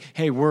and they say,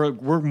 hey,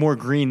 we're more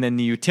green than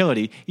the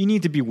utility, you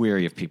need to be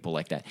wary of people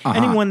like that.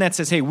 Anyone that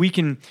says, hey, we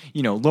can,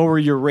 lower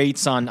your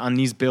rates on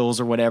these bills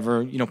or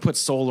whatever, put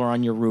solar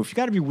on your roof, you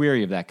got to be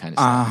wary of that kind of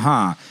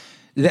stuff.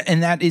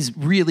 And that is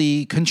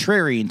really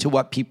contrary to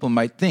what people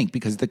might think,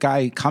 because the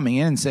guy coming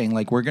in and saying,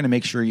 like, we're going to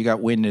make sure you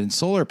got wind and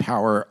solar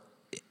power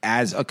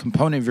as a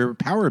component of your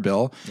power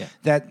bill,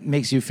 that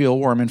makes you feel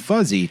warm and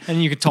fuzzy.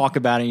 And you could talk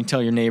about it and you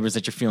tell your neighbors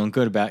that you're feeling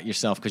good about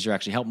yourself because you're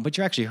actually helping, but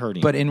you're actually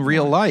hurting. But in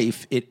real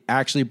life, it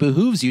actually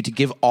behooves you to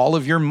give all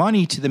of your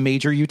money to the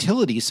major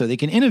utilities so they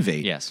can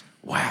innovate. Yes.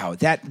 Wow,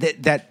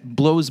 that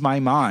blows my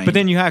mind. But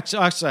then you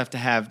also have to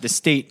have the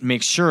state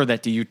make sure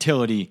that the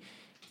utility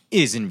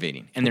is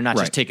innovating, and they're not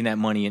just taking that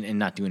money and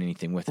not doing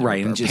anything with it,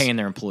 right, or and just paying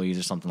their employees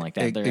or something like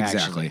that. They're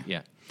exactly. Actually,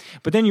 yeah.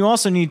 But then you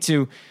also need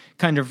to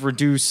kind of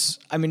reduce.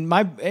 I mean,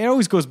 it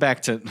always goes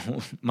back to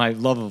my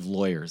love of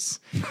lawyers.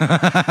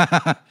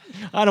 I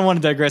don't want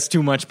to digress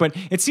too much, but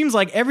it seems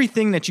like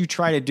everything that you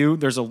try to do,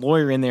 there's a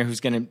lawyer in there who's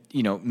going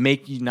to,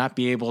 make you not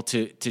be able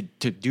to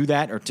do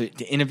that or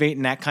to innovate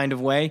in that kind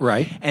of way,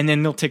 right? And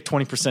then they'll take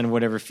 20% of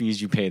whatever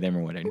fees you pay them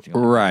or whatever.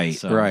 Right,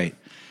 so, right.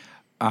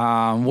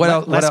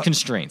 Less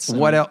constraints.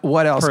 What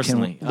else?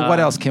 Personally, what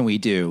else can we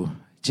do?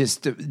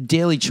 Just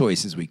daily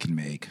choices we can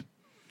make.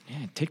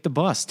 Yeah, take the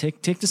bus.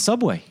 Take the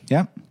subway.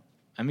 Yeah.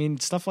 I mean,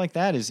 stuff like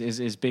that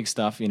is big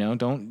stuff.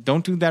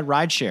 Don't do that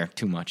ride share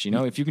too much.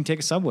 If you can take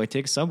a subway,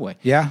 take a subway.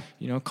 Yeah.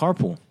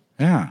 Carpool.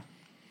 Yeah.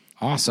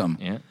 Awesome.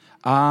 Yeah.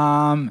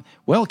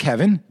 Well,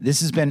 Kevin, this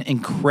has been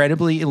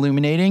incredibly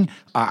illuminating.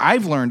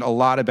 I've learned a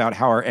lot about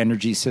how our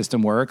energy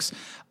system works.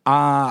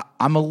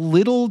 I'm a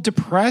little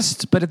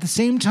depressed, but at the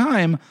same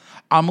time,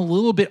 I'm a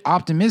little bit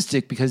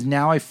optimistic because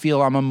now I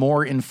feel I'm a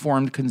more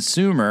informed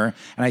consumer,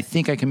 and I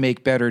think I can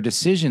make better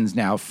decisions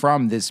now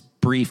from this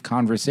brief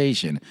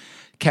conversation.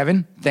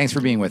 Kevin, thanks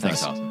for being with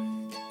us.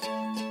 Austin.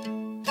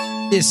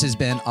 This has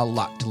been A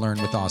Lot to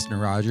Learn with Austin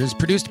Rogers,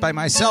 produced by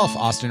myself,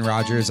 Austin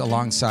Rogers,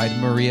 alongside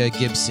Maria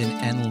Gibson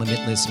and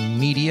Limitless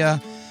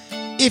Media.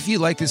 If you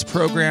like this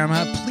program,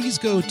 please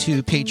go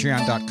to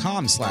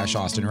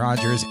patreon.com/Austin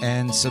Rogers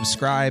and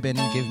subscribe and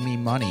give me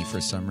money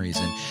for some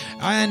reason.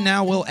 And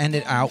now we'll end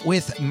it out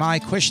with my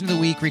question of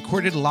the week,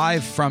 recorded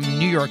live from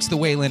New York's The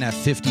Wayland at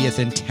 50th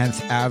and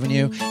 10th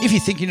Avenue. If you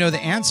think you know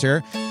the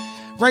answer,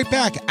 write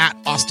back at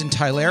Austin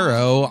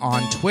Tylero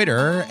on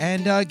Twitter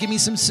and give me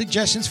some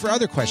suggestions for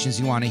other questions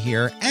you want to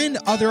hear and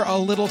other A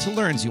Little to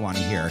Learns you want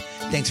to hear.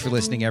 Thanks for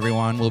listening,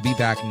 everyone. We'll be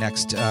back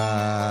next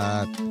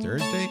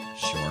Thursday?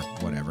 Sure,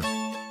 whatever.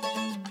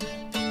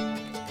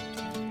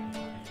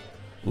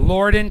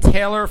 Lord &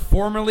 Taylor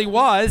formerly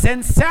was,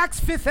 and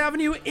Saks Fifth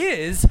Avenue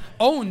is,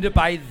 owned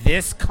by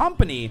this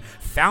company,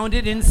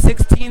 founded in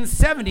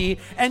 1670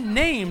 and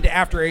named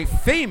after a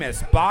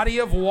famous body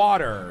of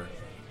water.